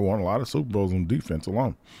 I won a lot of Super Bowls on defense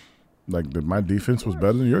alone. My defense was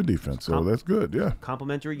better than your defense, so that's good, yeah.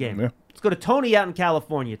 Complimentary game. Yeah. Let's go to Tony out in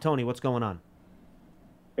California. Tony, what's going on?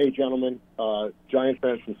 Hey, gentlemen. Giant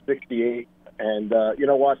fans from 68. And you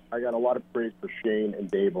know what? I got a lot of praise for Shane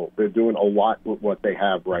and Dable. They're doing a lot with what they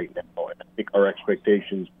have right now. And I think our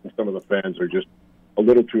expectations from some of the fans are just a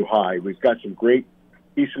little too high. We've got some great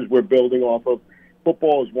pieces we're building off of.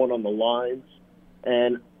 Football is one on the lines.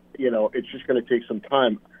 And, it's just going to take some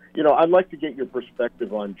time. I'd like to get your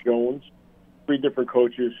perspective on Jones. 3 different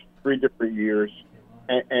coaches, 3 different years,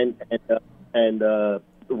 and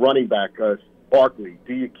running back Barkley.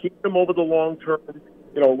 Do you keep them over the long term?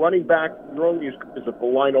 Running back, you're only as good as if the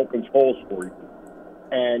line opens holes for you.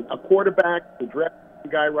 And a quarterback, the draft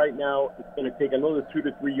guy right now, it's going to take another 2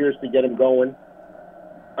 to 3 years to get him going.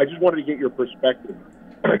 I just wanted to get your perspective.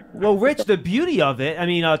 Well, Rich, the beauty of it,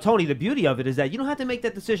 Tony, the beauty of it is that you don't have to make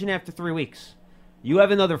that decision after 3 weeks. You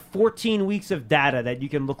have another 14 weeks of data that you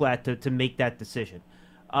can look at to make that decision.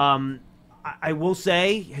 I will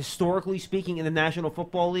say, historically speaking, in the National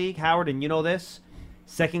Football League, Howard, and you know this,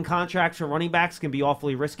 second contracts for running backs can be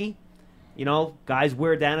awfully risky. Guys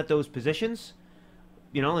wear down at those positions.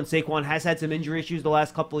 And Saquon has had some injury issues the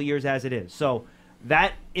last couple of years as it is. So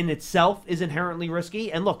that in itself is inherently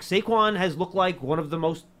risky. And look, Saquon has looked like one of the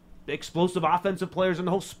most explosive offensive players in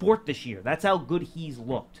the whole sport this year. That's how good he's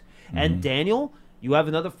looked. Mm-hmm. And Daniel, you have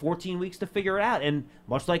another 14 weeks to figure it out. And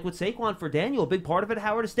much like with Saquon, for Daniel, a big part of it,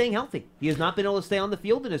 Howard, is staying healthy. He has not been able to stay on the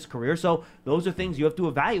field in his career. So those are things you have to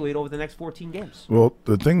evaluate over the next 14 games. Well,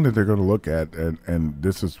 the thing that they're going to look at, and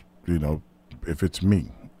this is, if it's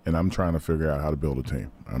me, and I'm trying to figure out how to build a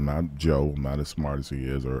team. I'm not Joe. I'm not as smart as he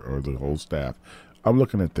is or the whole staff. I'm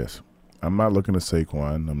looking at this. I'm not looking at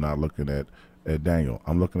Saquon. I'm not looking at Daniel.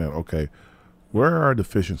 I'm looking at, okay, where are our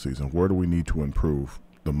deficiencies and where do we need to improve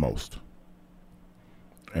the most?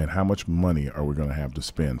 And how much money are we going to have to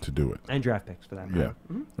spend to do it? And draft picks for that matter.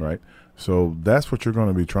 Yeah, right. So that's what you're going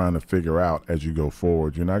to be trying to figure out as you go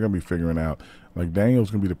forward. You're not going to be figuring out, Daniel's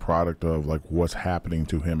going to be the product of, what's happening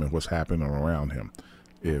to him and what's happening around him.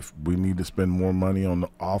 If we need to spend more money on the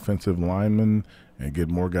offensive linemen and get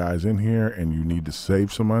more guys in here and you need to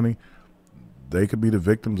save some money, they could be the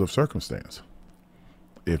victims of circumstance.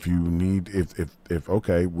 If you need, if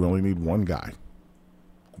okay, we only need one guy.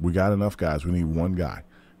 we got enough guys. We need one guy.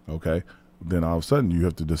 Okay, then all of a sudden you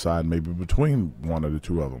have to decide maybe between one of the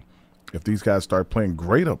two of them. If these guys start playing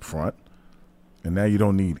great up front, and now you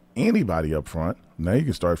don't need anybody up front, now you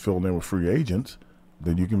can start filling in with free agents.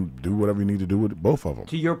 Then you can do whatever you need to do with both of them.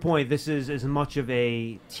 To your point, this is as much of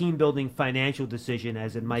a team-building financial decision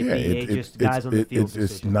as it might be just guys on the field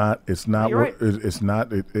decision. It's not. You're right. It's not.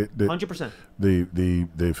 100%.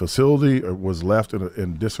 The facility was left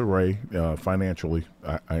in disarray financially.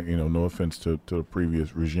 No offense to the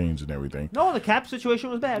previous regimes and everything. No, the cap situation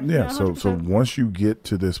was bad. Yeah. So once you get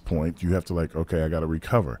to this point, you have to okay, I got to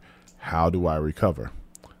recover. How do I recover?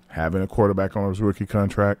 Having a quarterback on his rookie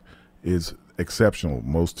contract is exceptional.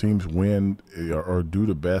 Most teams win or do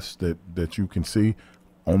the best that you can see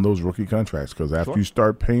on those rookie contracts, because after you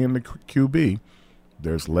start paying the QB,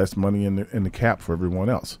 there's less money in the cap for everyone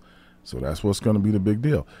else. So that's what's going to be the big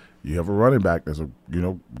deal. You have a running back that's a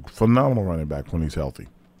phenomenal running back when he's healthy,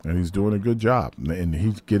 and he's doing a good job, and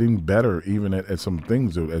he's getting better even at some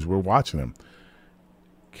things as we're watching him.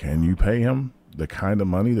 Can you pay him the kind of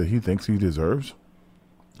money that he thinks he deserves?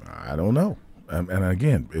 I don't know. And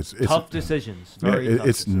again, it's tough decisions.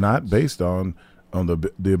 It's not based on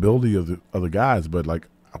the ability of the guys, but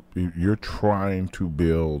you're trying to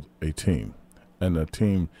build a team, and a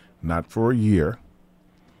team not for a year.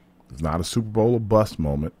 It's not a Super Bowl or bust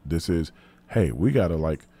moment. This is, hey, we got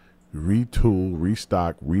to retool,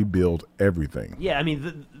 restock, rebuild everything. Yeah, I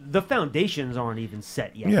mean the foundations aren't even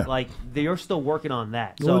set yet. Yeah. They're still working on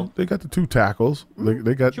that. Well, So they got the two tackles.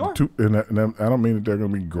 They got two, and I don't mean that they're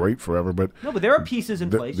going to be great forever, but no, but there are pieces in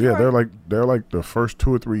place. Yeah, You're they're like the first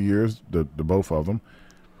 2 or 3 years, the both of them.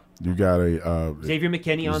 You got a Xavier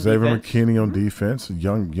McKinney on Xavier defense. McKinney on defense, a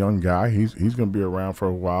young guy. He's going to be around for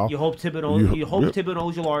a while. You hope Thibodeau,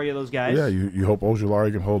 Thibodeau, Ojulari are those guys. Yeah, you hope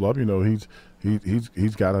Ojulari can hold up. He's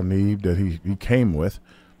got a need that he came with.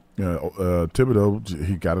 Thibodeau,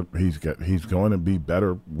 he's going to be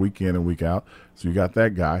better week in and week out. So you got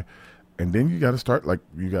that guy, and then you got to start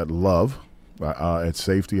you got Love at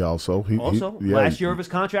safety also. Last year of his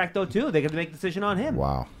contract though too. They got to make a decision on him.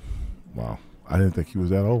 Wow. I didn't think he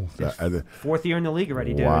was that old. Fourth year in the league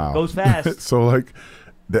already, dude. Wow. It goes fast. So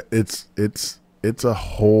it's a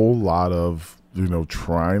whole lot of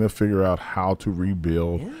trying to figure out how to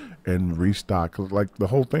rebuild and restock. The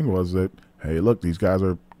whole thing was that, hey, look, these guys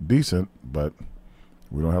are decent, but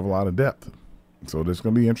we don't have a lot of depth. So it's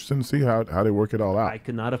going to be interesting to see how they work it all out. I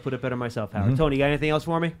could not have put it better myself, Howard. Tony, you got anything else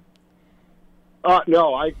for me?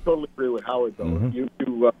 No, I totally agree with Howard, though. Mm-hmm.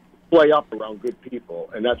 You play up around good people,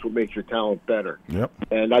 and that's what makes your talent better. Yep.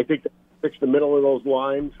 And I think that fix the middle of those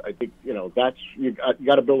lines. I think that's you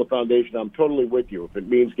got to build a foundation. I'm totally with you. If it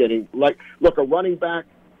means getting look, a running back,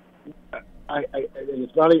 and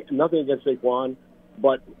it's nothing against Saquon,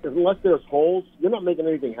 but unless there's holes, you're not making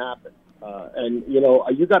anything happen. And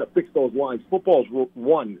you got to fix those lines. Football's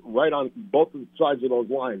won right on both sides of those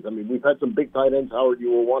lines. I mean, we've had some big tight ends. Howard,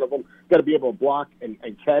 you were one of them. Got to be able to block and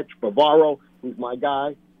catch. Bavaro, who's my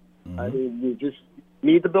guy. Mm-hmm. I mean, you just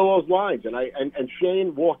need to build those lines. And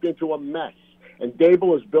Shane walked into a mess. And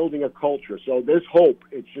Dable is building a culture. So there's hope.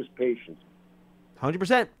 It's just patience.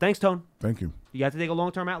 100%. Thanks, Tone. Thank you. You have to take a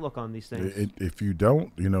long-term outlook on these things. If you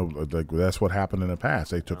don't, that's what happened in the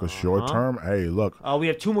past. They took a short-term, hey, look. We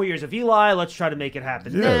have 2 more years of Eli. Let's try to make it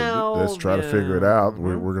happen now. Let's try to figure it out.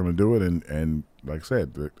 We're going to do it. And like I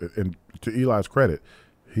said, and to Eli's credit,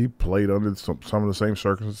 he played under some of the same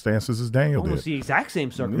circumstances as Daniel Almost did. the exact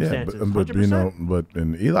same circumstances. Yeah, but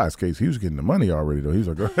in Eli's case, he was getting the money already, though. He's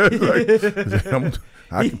like,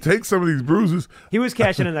 I can take some of these bruises. He was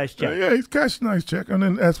cashing a nice check. Yeah, he's cashing a nice check, and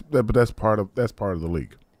then that's part of the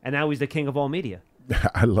league. And now he's the king of all media.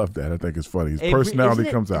 I love that. I think it's funny. His personality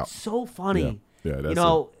comes out. It's so funny. Yeah, that's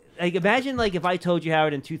imagine if I told you,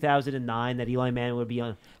 Howard, in 2009 that Eli Manning would be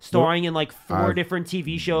starring in 4 different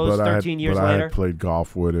TV shows 13 years later. I played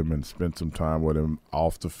golf with him and spent some time with him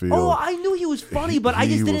off the field. Oh, I knew he was funny, but I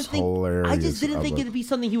just didn't think hilarious. I just didn't think it'd be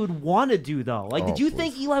something he would want to do though. Did you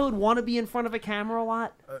think Eli would want to be in front of a camera a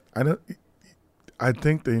lot? I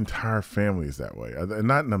think the entire family is that way.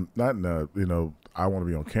 Not in a I want to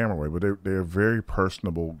be on camera way, but they're a very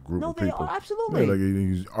personable group of people. No, they are,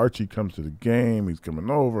 absolutely. Yeah, Archie comes to the game. He's coming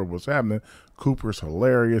over. What's happening? Cooper's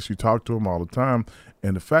hilarious. You talk to him all the time.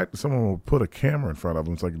 And the fact that someone will put a camera in front of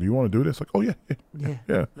him, it's like, do you want to do this? Like, oh,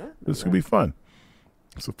 yeah. This could be fun.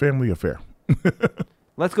 It's a family affair.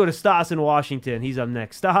 Let's go to Stas in Washington. He's up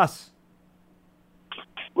next. Stas.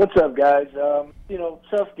 What's up, guys?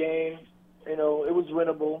 Tough game. It was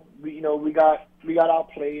winnable. We got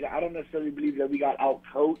outplayed. I don't necessarily believe that we got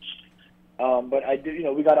outcoached. But I did,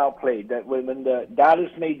 we got outplayed. That when the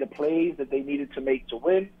Dallas made the plays that they needed to make to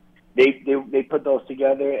win, they put those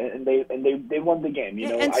together and they won the game.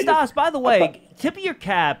 And Stas, by the way, tip of your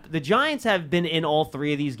cap. The Giants have been in all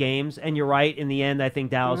three of these games, and you're right. In the end, I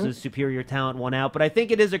think Dallas's superior talent won out. But I think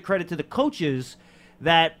it is a credit to the coaches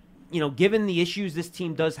that, given the issues this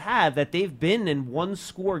team does have, that they've been in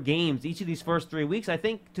one-score games each of these first 3 weeks. I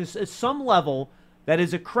think to some level, that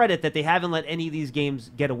is a credit that they haven't let any of these games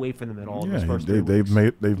get away from them at all. These first 3 weeks.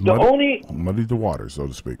 They've muddied the water, so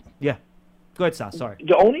to speak. Yeah. Go ahead, Stas. Sorry.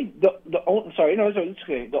 The only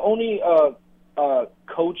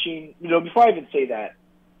coaching. Before I even say that,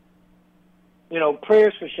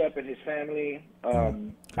 prayers for Shep and his family.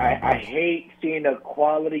 I hate seeing a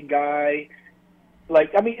quality guy.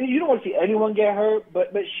 You don't want to see anyone get hurt,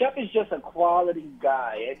 but Shep is just a quality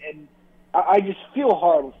guy, and I just feel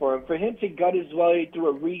horrible for him. For him to gut his way through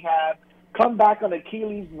a rehab, come back on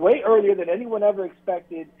Achilles way earlier than anyone ever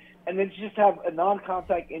expected, and then just have a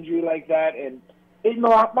non-contact injury like that, and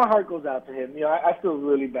my heart goes out to him. I feel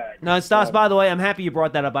really bad. No, Stas, by the way, I'm happy you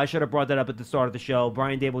brought that up. I should have brought that up at the start of the show.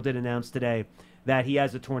 Brian Dable did announce today that he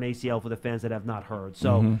has a torn ACL for the fans that have not heard.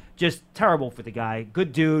 So just terrible for the guy.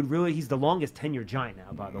 Good dude. Really, he's the longest tenured Giant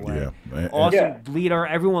now, by the way. Yeah. Awesome leader.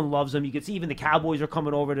 Everyone loves him. You can see even the Cowboys are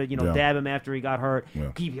coming over to, dab him after he got hurt. Yeah.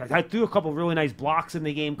 He threw a couple of really nice blocks in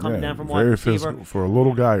the game coming down from wide very receiver. Physical. For a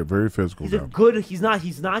little guy, very physical. He's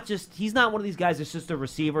he's not one of these guys that's just a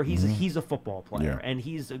receiver. He's a football player, and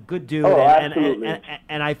he's a good dude.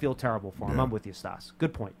 And I feel terrible for him. I'm with you, Stas.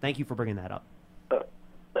 Good point. Thank you for bringing that up.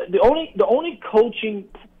 The only coaching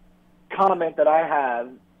comment that I have,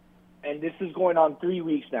 and this is going on 3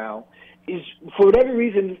 weeks now, is for whatever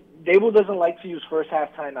reason, Dable doesn't like to use first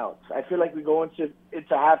half timeouts. I feel like we go into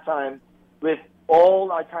halftime with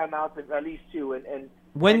all our timeouts, at least two. And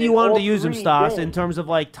when do you want to use them, Stas, in terms of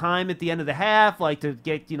time at the end of the half, to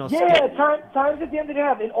get times at the end of the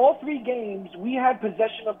half. In all 3 games, we had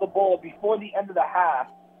possession of the ball before the end of the half,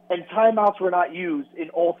 and timeouts were not used in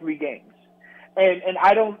all 3 games. And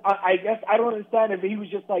I guess I don't understand if he was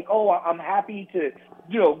just like, oh, I'm happy to,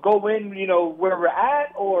 go in, where we're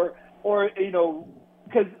at, or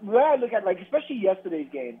because when I look at, especially yesterday's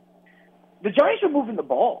game, the Giants are moving the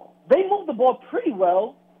ball. They moved the ball pretty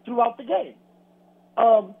well throughout the game,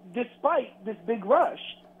 despite this big rush.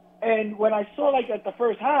 And when I saw, at the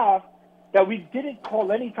first half, that we didn't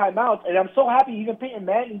call any timeouts, and I'm so happy even Peyton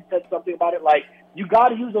Manning said something about it, you got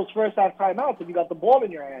to use those first half timeouts if you got the ball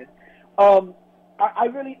in your hand.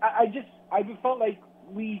 I just felt like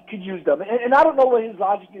we could use them. And I don't know what his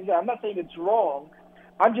logic is. I'm not saying it's wrong.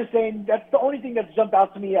 I'm just saying that's the only thing that's jumped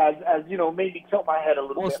out to me as made me tilt my head a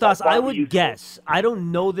little bit. Well, Stas, I would guess. I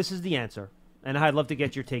don't know this is the answer, and I'd love to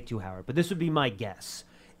get your take too, Howard, but this would be my guess.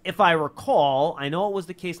 If I recall, I know it was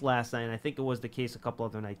the case last night, and I think it was the case a couple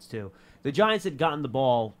other nights too. The Giants had gotten the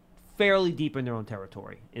ball fairly deep in their own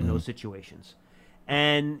territory in those situations.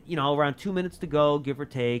 And, around 2 minutes to go, give or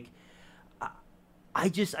take, I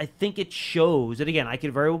think it shows, and again, I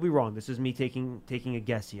could very well be wrong. This is me taking a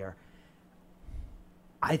guess here.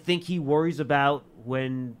 I think he worries about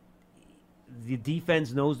when the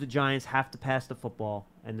defense knows the Giants have to pass the football,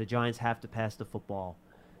 and the Giants have to pass the football.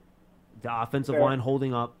 The offensive line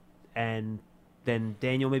holding up, and then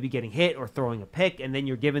Daniel maybe getting hit or throwing a pick, and then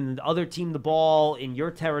you're giving the other team the ball in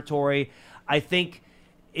your territory. I think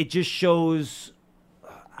it just shows...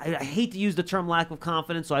 I hate to use the term lack of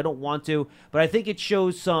confidence, so I don't want to, but I think it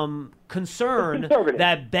shows some concern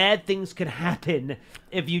that bad things could happen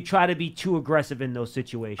if you try to be too aggressive in those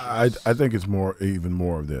situations. I think it's even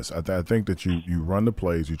more of this. I think that you run the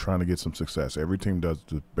plays, you're trying to get some success. Every team does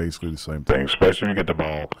basically the same thing, especially when you get the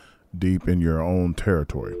ball deep in your own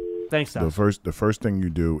territory. Thanks, Stas. The first thing you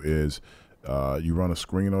do is you run a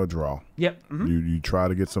screen or a draw. Yep. You try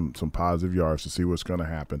to get some positive yards to see what's going to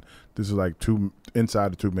happen. This is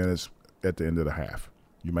inside the 2 minutes at the end of the half.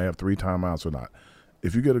 You may have 3 timeouts or not.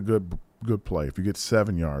 If you get a good play, if you get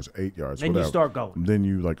 7 yards, 8 yards, then whatever, you start going. Then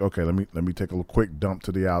you okay, let me take a little quick dump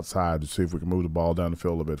to the outside to see if we can move the ball down the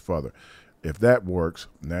field a little bit further. If that works,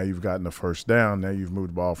 now you've gotten the first down. Now you've moved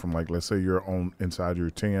the ball from let's say you're inside your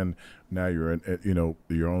 10. Now you're in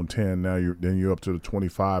your own 10. Now you're up to the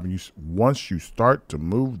 25. And once you start to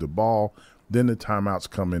move the ball, then the timeouts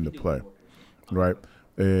come into play, right?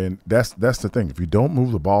 And that's the thing. If you don't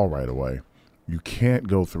move the ball right away, you can't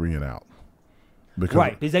go 3 and out.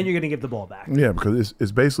 Because then you're going to give the ball back. Yeah, because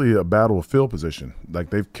it's basically a battle of field position.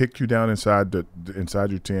 They've kicked you down inside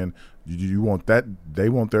your 10. You want that. They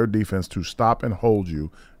want their defense to stop and hold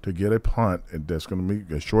you to get a punt that's going to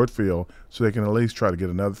be a short field, so they can at least try to get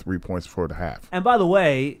another 3 points before the half. And by the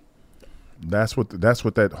way, that's what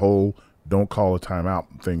that whole don't call a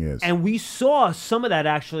timeout thing is. And we saw some of that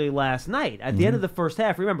actually last night. At the end of the first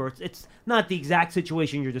half, remember, it's not the exact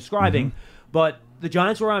situation you're describing, but the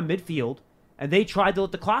Giants were on midfield, and they tried to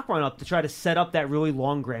let the clock run up to try to set up that really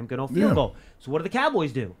long Graham Gano field goal. So what do the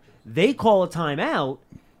Cowboys do? They call a timeout,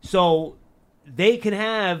 so they can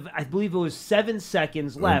have, I believe it was 7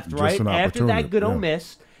 seconds left, right? After that Gano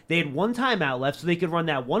miss, they had one timeout left, so they could run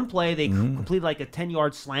that one play. They completed like a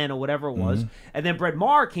 10-yard slant or whatever it was. And then Brett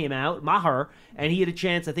Maher came out, and he had a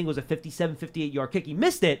chance, I think it was a 57, 58-yard kick. He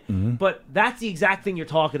missed it, but that's the exact thing you're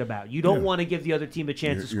talking about. You don't want to give the other team a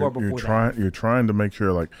chance to score before that. You're trying to make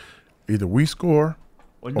sure, like, either we score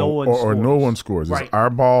or no one scores. It's our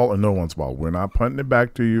ball or no one's ball. We're not punting it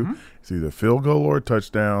back to you. It's either field goal or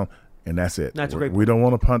touchdown, and that's it. That's great. We don't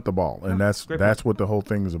want to punt the ball, and that's what the whole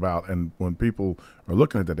thing is about. And when people are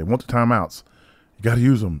looking at that, they want the timeouts. You got to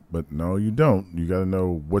use them, but no, you don't. You got to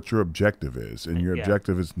know what your objective is, and your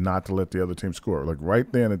objective is not to let the other team score. Like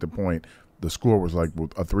right then at the point, the score was like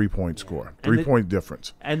a 3-point score, 3-point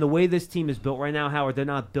difference. And the way this team is built right now, Howard, they're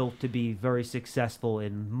not built to be very successful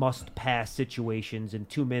in must-pass situations in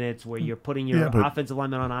 2 minutes where you're putting your offensive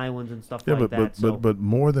linemen on islands and stuff like that. But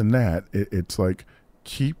more than that, it's like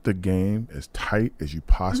keep the game as tight as you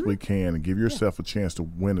possibly can and give yourself a chance to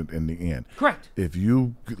win it in the end. Correct. If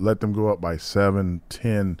you let them go up by 7,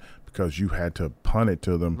 10 because you had to punt it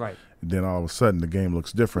to them, then all of a sudden the game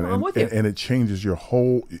looks different. And it changes your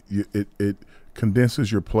whole it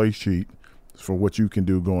condenses your play sheet for what you can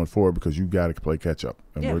do going forward because you got to play catch up.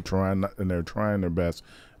 And they're trying their best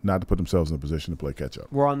not to put themselves in a position to play catch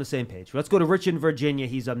up. We're on the same page. Let's go to Rich in Virginia.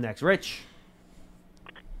 He's up next. Rich.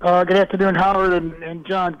 Good afternoon, Howard and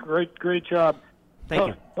John. Great job. Thank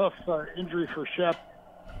you. Tough injury for Shep.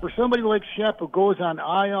 For somebody like Shep who goes on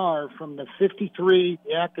IR from the 53,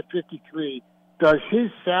 the active 53, does his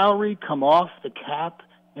salary come off the cap?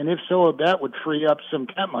 And if so, that would free up some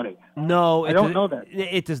cap money. No, I don't know that.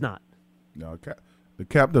 It does not. No, the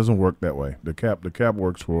cap doesn't work that way. The cap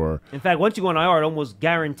works for. In fact, once you go on IR, it almost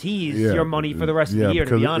guarantees your money for the rest of the year.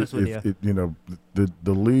 To be honest with you,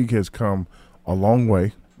 the league has come a long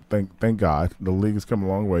way. Thank God, the league has come a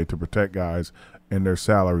long way to protect guys and their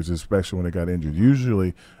salaries, especially when they got injured.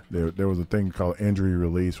 Usually, there was a thing called injury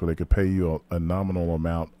release where they could pay you a nominal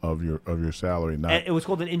amount of your salary. And it was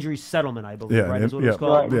called an injury settlement, I believe. Right? Is what it was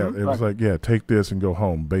called. Yeah, it was like take this and go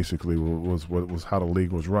home. Basically, was how the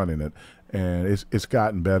league was running it, and it's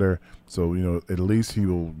gotten better. So at least he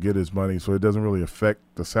will get his money, so it doesn't really affect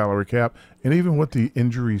the salary cap. And even with the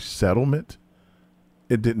injury settlement,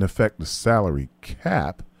 it didn't affect the salary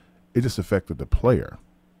cap. It just affected the player.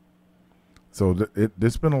 So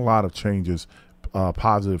there's been a lot of changes,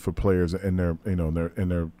 positive for players in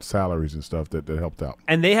their salaries and stuff that helped out.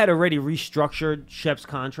 And they had already restructured Shep's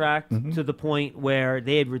contract to the point where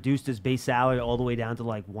they had reduced his base salary all the way down to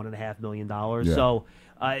like $1.5 million. Yeah. So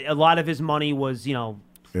a lot of his money was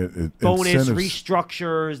bonus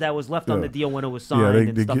restructures that was left on the deal when it was signed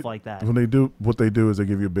and stuff like that. When they do what they do is they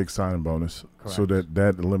give you a big signing bonus, so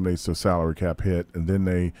that eliminates the salary cap hit, and then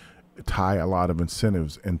they tie a lot of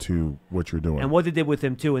incentives into what you're doing. And what they did with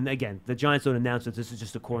him too, and again, the Giants don't announce it. This is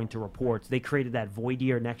just according to reports. They created that void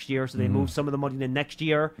year next year, so they moved some of the money to next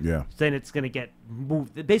year. Yeah. So then it's going to get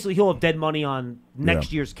moved. Basically, he'll have dead money on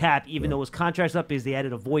next year's cap, even though his contract's up because they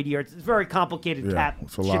added a void year. It's very complicated cap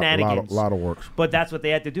shenanigans. A lot of work. But that's what they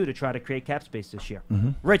had to do to try to create cap space this year.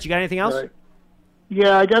 Rich, you got anything else? Right.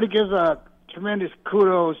 Yeah, I got to give tremendous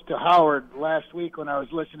kudos to Howard last week when I was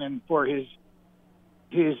listening for his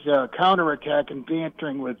counterattack and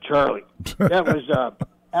bantering with Charlie. That was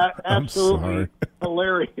absolutely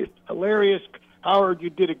hilarious. Howard, you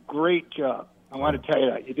did a great job. I want to tell you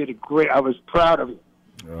that. You did a great. I was proud of you.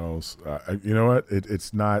 Oh, you know what?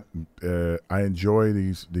 It's not. I enjoy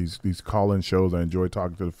these call-in shows. I enjoy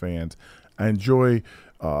talking to the fans. I enjoy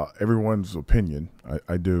everyone's opinion.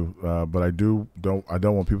 I do, but I don't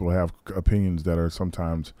want people to have opinions that are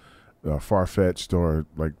sometimes far-fetched or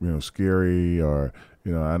scary or.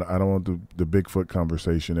 I don't want the Bigfoot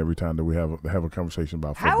conversation every time that we have a conversation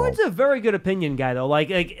about football. Howard's a very good opinion guy, though. Like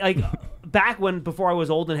back before I was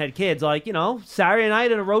old and had kids, Saturday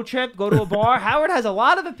night at a road trip, go to a bar. Howard has a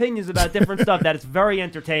lot of opinions about different stuff that it's very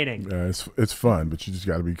entertaining. It's fun, but you just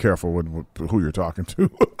got to be careful with who you're talking to.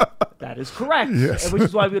 That is correct. Yes. Which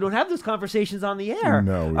is why we don't have those conversations on the air.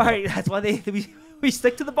 No. All right, that's why we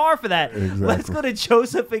stick to the bar for that. Exactly. Let's go to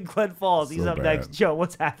Joseph in Glen Falls. He's up next. Joe,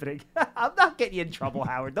 what's happening? I'm not getting you in trouble,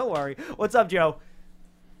 Howard. Don't worry. What's up, Joe?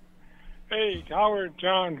 Hey, Howard,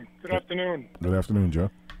 John. Good afternoon. Good afternoon,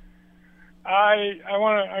 Joe. I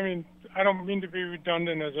don't mean to be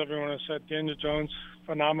redundant, as everyone has said. Daniel Jones,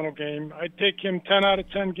 phenomenal game. I'd take him 10 out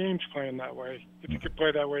of 10 games playing that way, if he could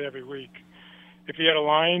play that way every week. If he had a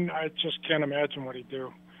line, I just can't imagine what he'd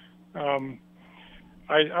do.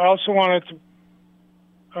 I also wanted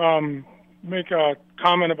to make a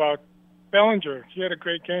comment about Bellinger. He had a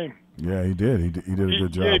great game. Yeah, he did. He did a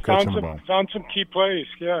good job he catching the ball. found some key plays.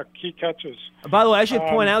 Yeah, key catches. By the way, I should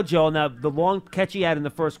point out, Joe, now the long catch he had in the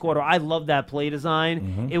first quarter, I love that play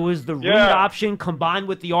design. It was the read option combined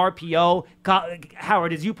with the RPO.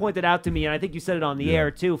 Howard, as you pointed out to me, and I think you said it on the air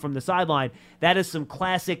too from the sideline, that is some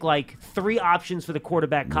classic, like, 3 options for the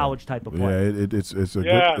quarterback college type of play. Yeah, it's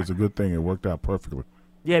a good thing. It worked out perfectly.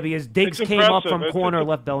 Yeah, because Diggs came up from corner,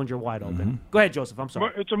 left Bellinger wide open. Go ahead, Joseph. I'm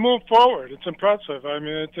sorry. It's a move forward. It's impressive. I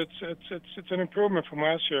mean, it's an improvement from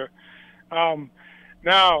last year.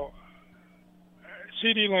 Now,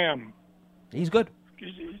 CeeDee Lamb. He's good.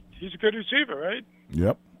 He's a good receiver, right?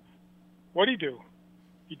 Yep. What'd he do?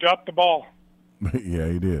 He dropped the ball. Yeah,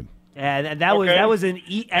 he did. And that was an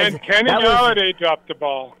and Kenny Galladay dropped the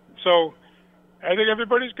ball. So I think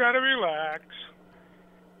everybody's got to relax.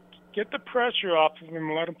 Get the pressure off of him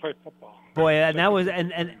and let him play football. Boy, and that was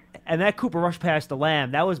and that Cooper Rush pass to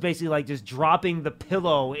Lamb, that was basically like just dropping the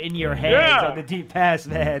pillow in your hands on the deep pass,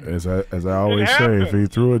 man. As I always say, if he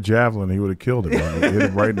threw a javelin, he would have killed him. He hit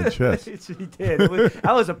him right in the chest. He did.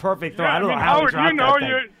 That was a perfect throw. Yeah, I don't know how Howard, he dropped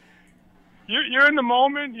that thing. You're in the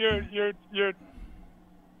moment. You're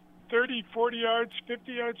 30, 40 yards,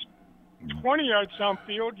 50 yards, 20 yards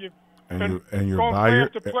downfield. And you're going by play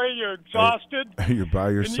after play. You're exhausted. And you're by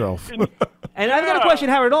yourself. And I've got a question,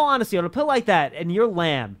 Howard. In all honesty, on a play like that, and you're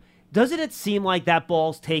Lamb, doesn't it seem like that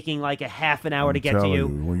ball's taking like a half an hour to get to you?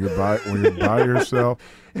 When you're by yourself,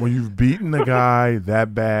 when you've beaten the guy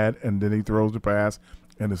that bad, and then he throws the pass,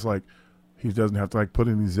 and it's like he doesn't have to like put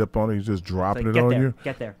any zip on it. He's just dropping it on you.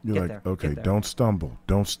 Get there. You're get like, there. okay, get there. don't stumble.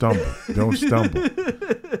 Don't stumble. Don't stumble.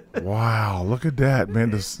 Wow, look at that,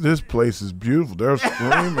 man. This place is beautiful. They're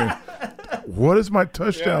screaming. What is my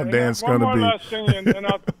touchdown dance going to be? One more last thing, and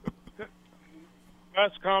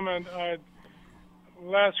last comment.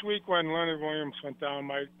 Last week when Leonard Williams went down,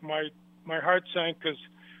 my heart sank because,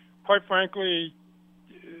 quite frankly,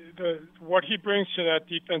 what he brings to that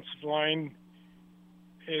defensive line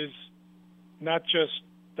is not just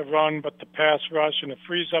the run, but the pass rush, and it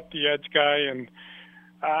frees up the edge guy. And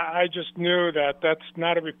I just knew that that's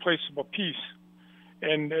not a replaceable piece,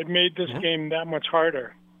 and it made this game that much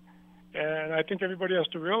harder. And I think everybody has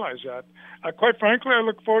to realize that. Quite frankly, I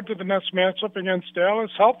look forward to the next matchup against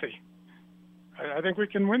Dallas healthy. I think we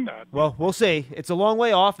can win that. Well, we'll see. It's a long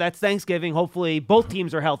way off. That's Thanksgiving. Hopefully, both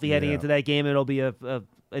teams are healthy heading into that game. It'll be an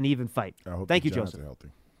even fight. Thank you, Joseph. Healthy.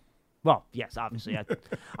 Well, yes, obviously.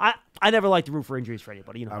 I never like to root for injuries for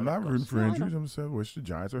anybody. You know, I'm not rooting for injuries. I'm saying wish the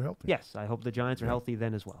Giants are healthy. Yes, I hope the Giants are healthy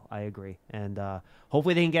then as well. I agree. And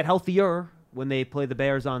hopefully they can get healthier when they play the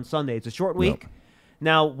Bears on Sunday. It's a short week.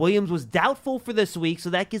 Now, Williams was doubtful for this week, so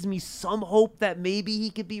that gives me some hope that maybe he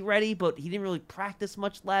could be ready, but he didn't really practice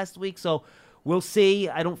much last week, so we'll see.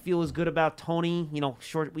 I don't feel as good about Tony.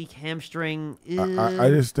 Short week hamstring. I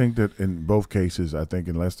just think that in both cases, I think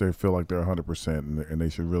unless they feel like they're 100%, and they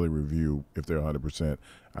should really review if they're 100%,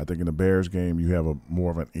 I think in the Bears game you have more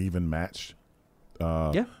of an even match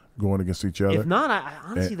going against each other. If not,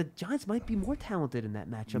 honestly, the Giants might be more talented in that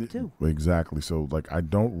matchup too. Exactly. So, I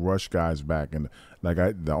don't rush guys back. And,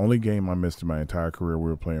 the only game I missed in my entire career, we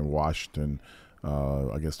were playing Washington.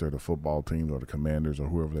 I guess they're the football team or the Commanders or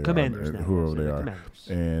whoever they are.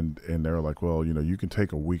 And they were like, well, you can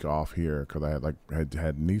take a week off here because I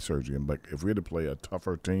had knee surgery. And if we had to play a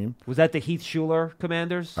tougher team. Was that the Heath Schuler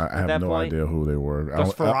Commanders? I have no idea who they were.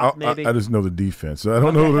 Maybe? I just know the defense. So I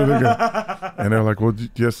don't know who they're going. And they're like, well,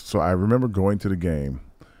 so I remember going to the game,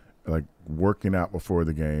 working out before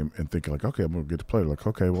the game and thinking okay, I'm going to get to play. Like,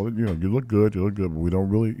 okay, well, you look good, but we don't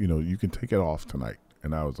really, you can take it off tonight.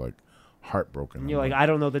 And I was like, heartbroken. You're like, I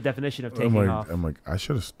don't know the definition of taking off. I'm like, I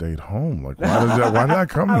should have stayed home. Why did I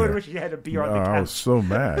come here? I would wish you had a beer on the couch. I was so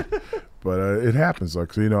mad. But it happens. I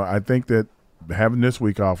think that having this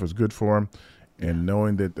week off is good for him. And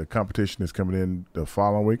knowing that the competition is coming in the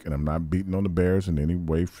following week, and I'm not beating on the Bears in any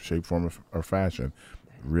way, shape, form, or fashion,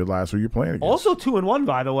 realize who you're playing against. Also 2-1,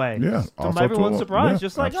 by the way. Yeah. Everyone's surprised,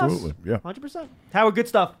 just like absolutely. us. Yeah. 100%. Howard, good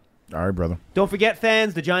stuff. All right, brother. Don't forget,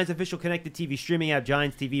 fans, the Giants official connected TV streaming app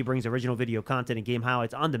Giants TV brings original video content and game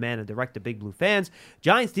highlights on demand and direct to Big Blue fans.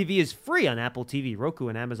 Giants TV is free on Apple TV, Roku,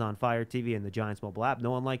 and Amazon Fire TV and the Giants mobile app.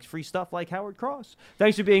 No one likes free stuff like Howard Cross.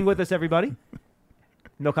 Thanks for being with us, everybody.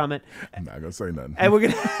 No comment. I'm not gonna say nothing. And we're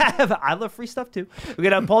gonna have, I love free stuff too. We're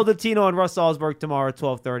gonna have Paul Dottino and Russ Salzberg tomorrow at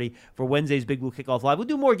 12:30 for Wednesday's Big Blue Kickoff Live. We'll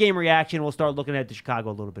do more game reaction. We'll start looking at the Chicago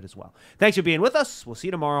a little bit as well. Thanks for being with us. We'll see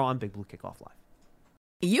you tomorrow on Big Blue Kickoff Live.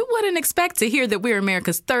 You wouldn't expect to hear that we're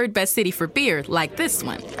America's third best city for beer like this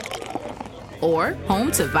one. Or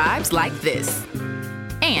home to vibes like this.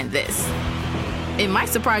 And this. It might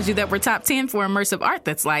surprise you that we're top 10 for immersive art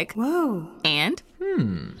that's like, whoa. And,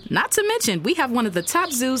 not to mention, we have one of the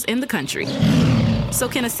top zoos in the country. So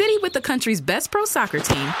can a city with the country's best pro soccer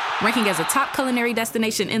team, ranking as a top culinary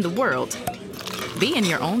destination in the world, be in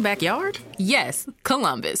your own backyard? Yes,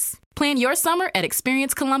 Columbus. Plan your summer at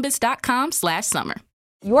experiencecolumbus.com/summer.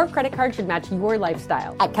 Your credit card should match your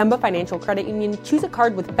lifestyle. At Kemba Financial Credit Union, choose a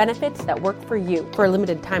card with benefits that work for you. For a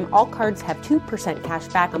limited time, all cards have 2% cash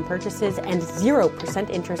back on purchases and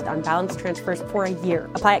 0% interest on balance transfers for a year.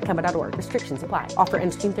 Apply at Kemba.org. Restrictions apply. Offer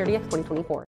ends June 30th, 2024.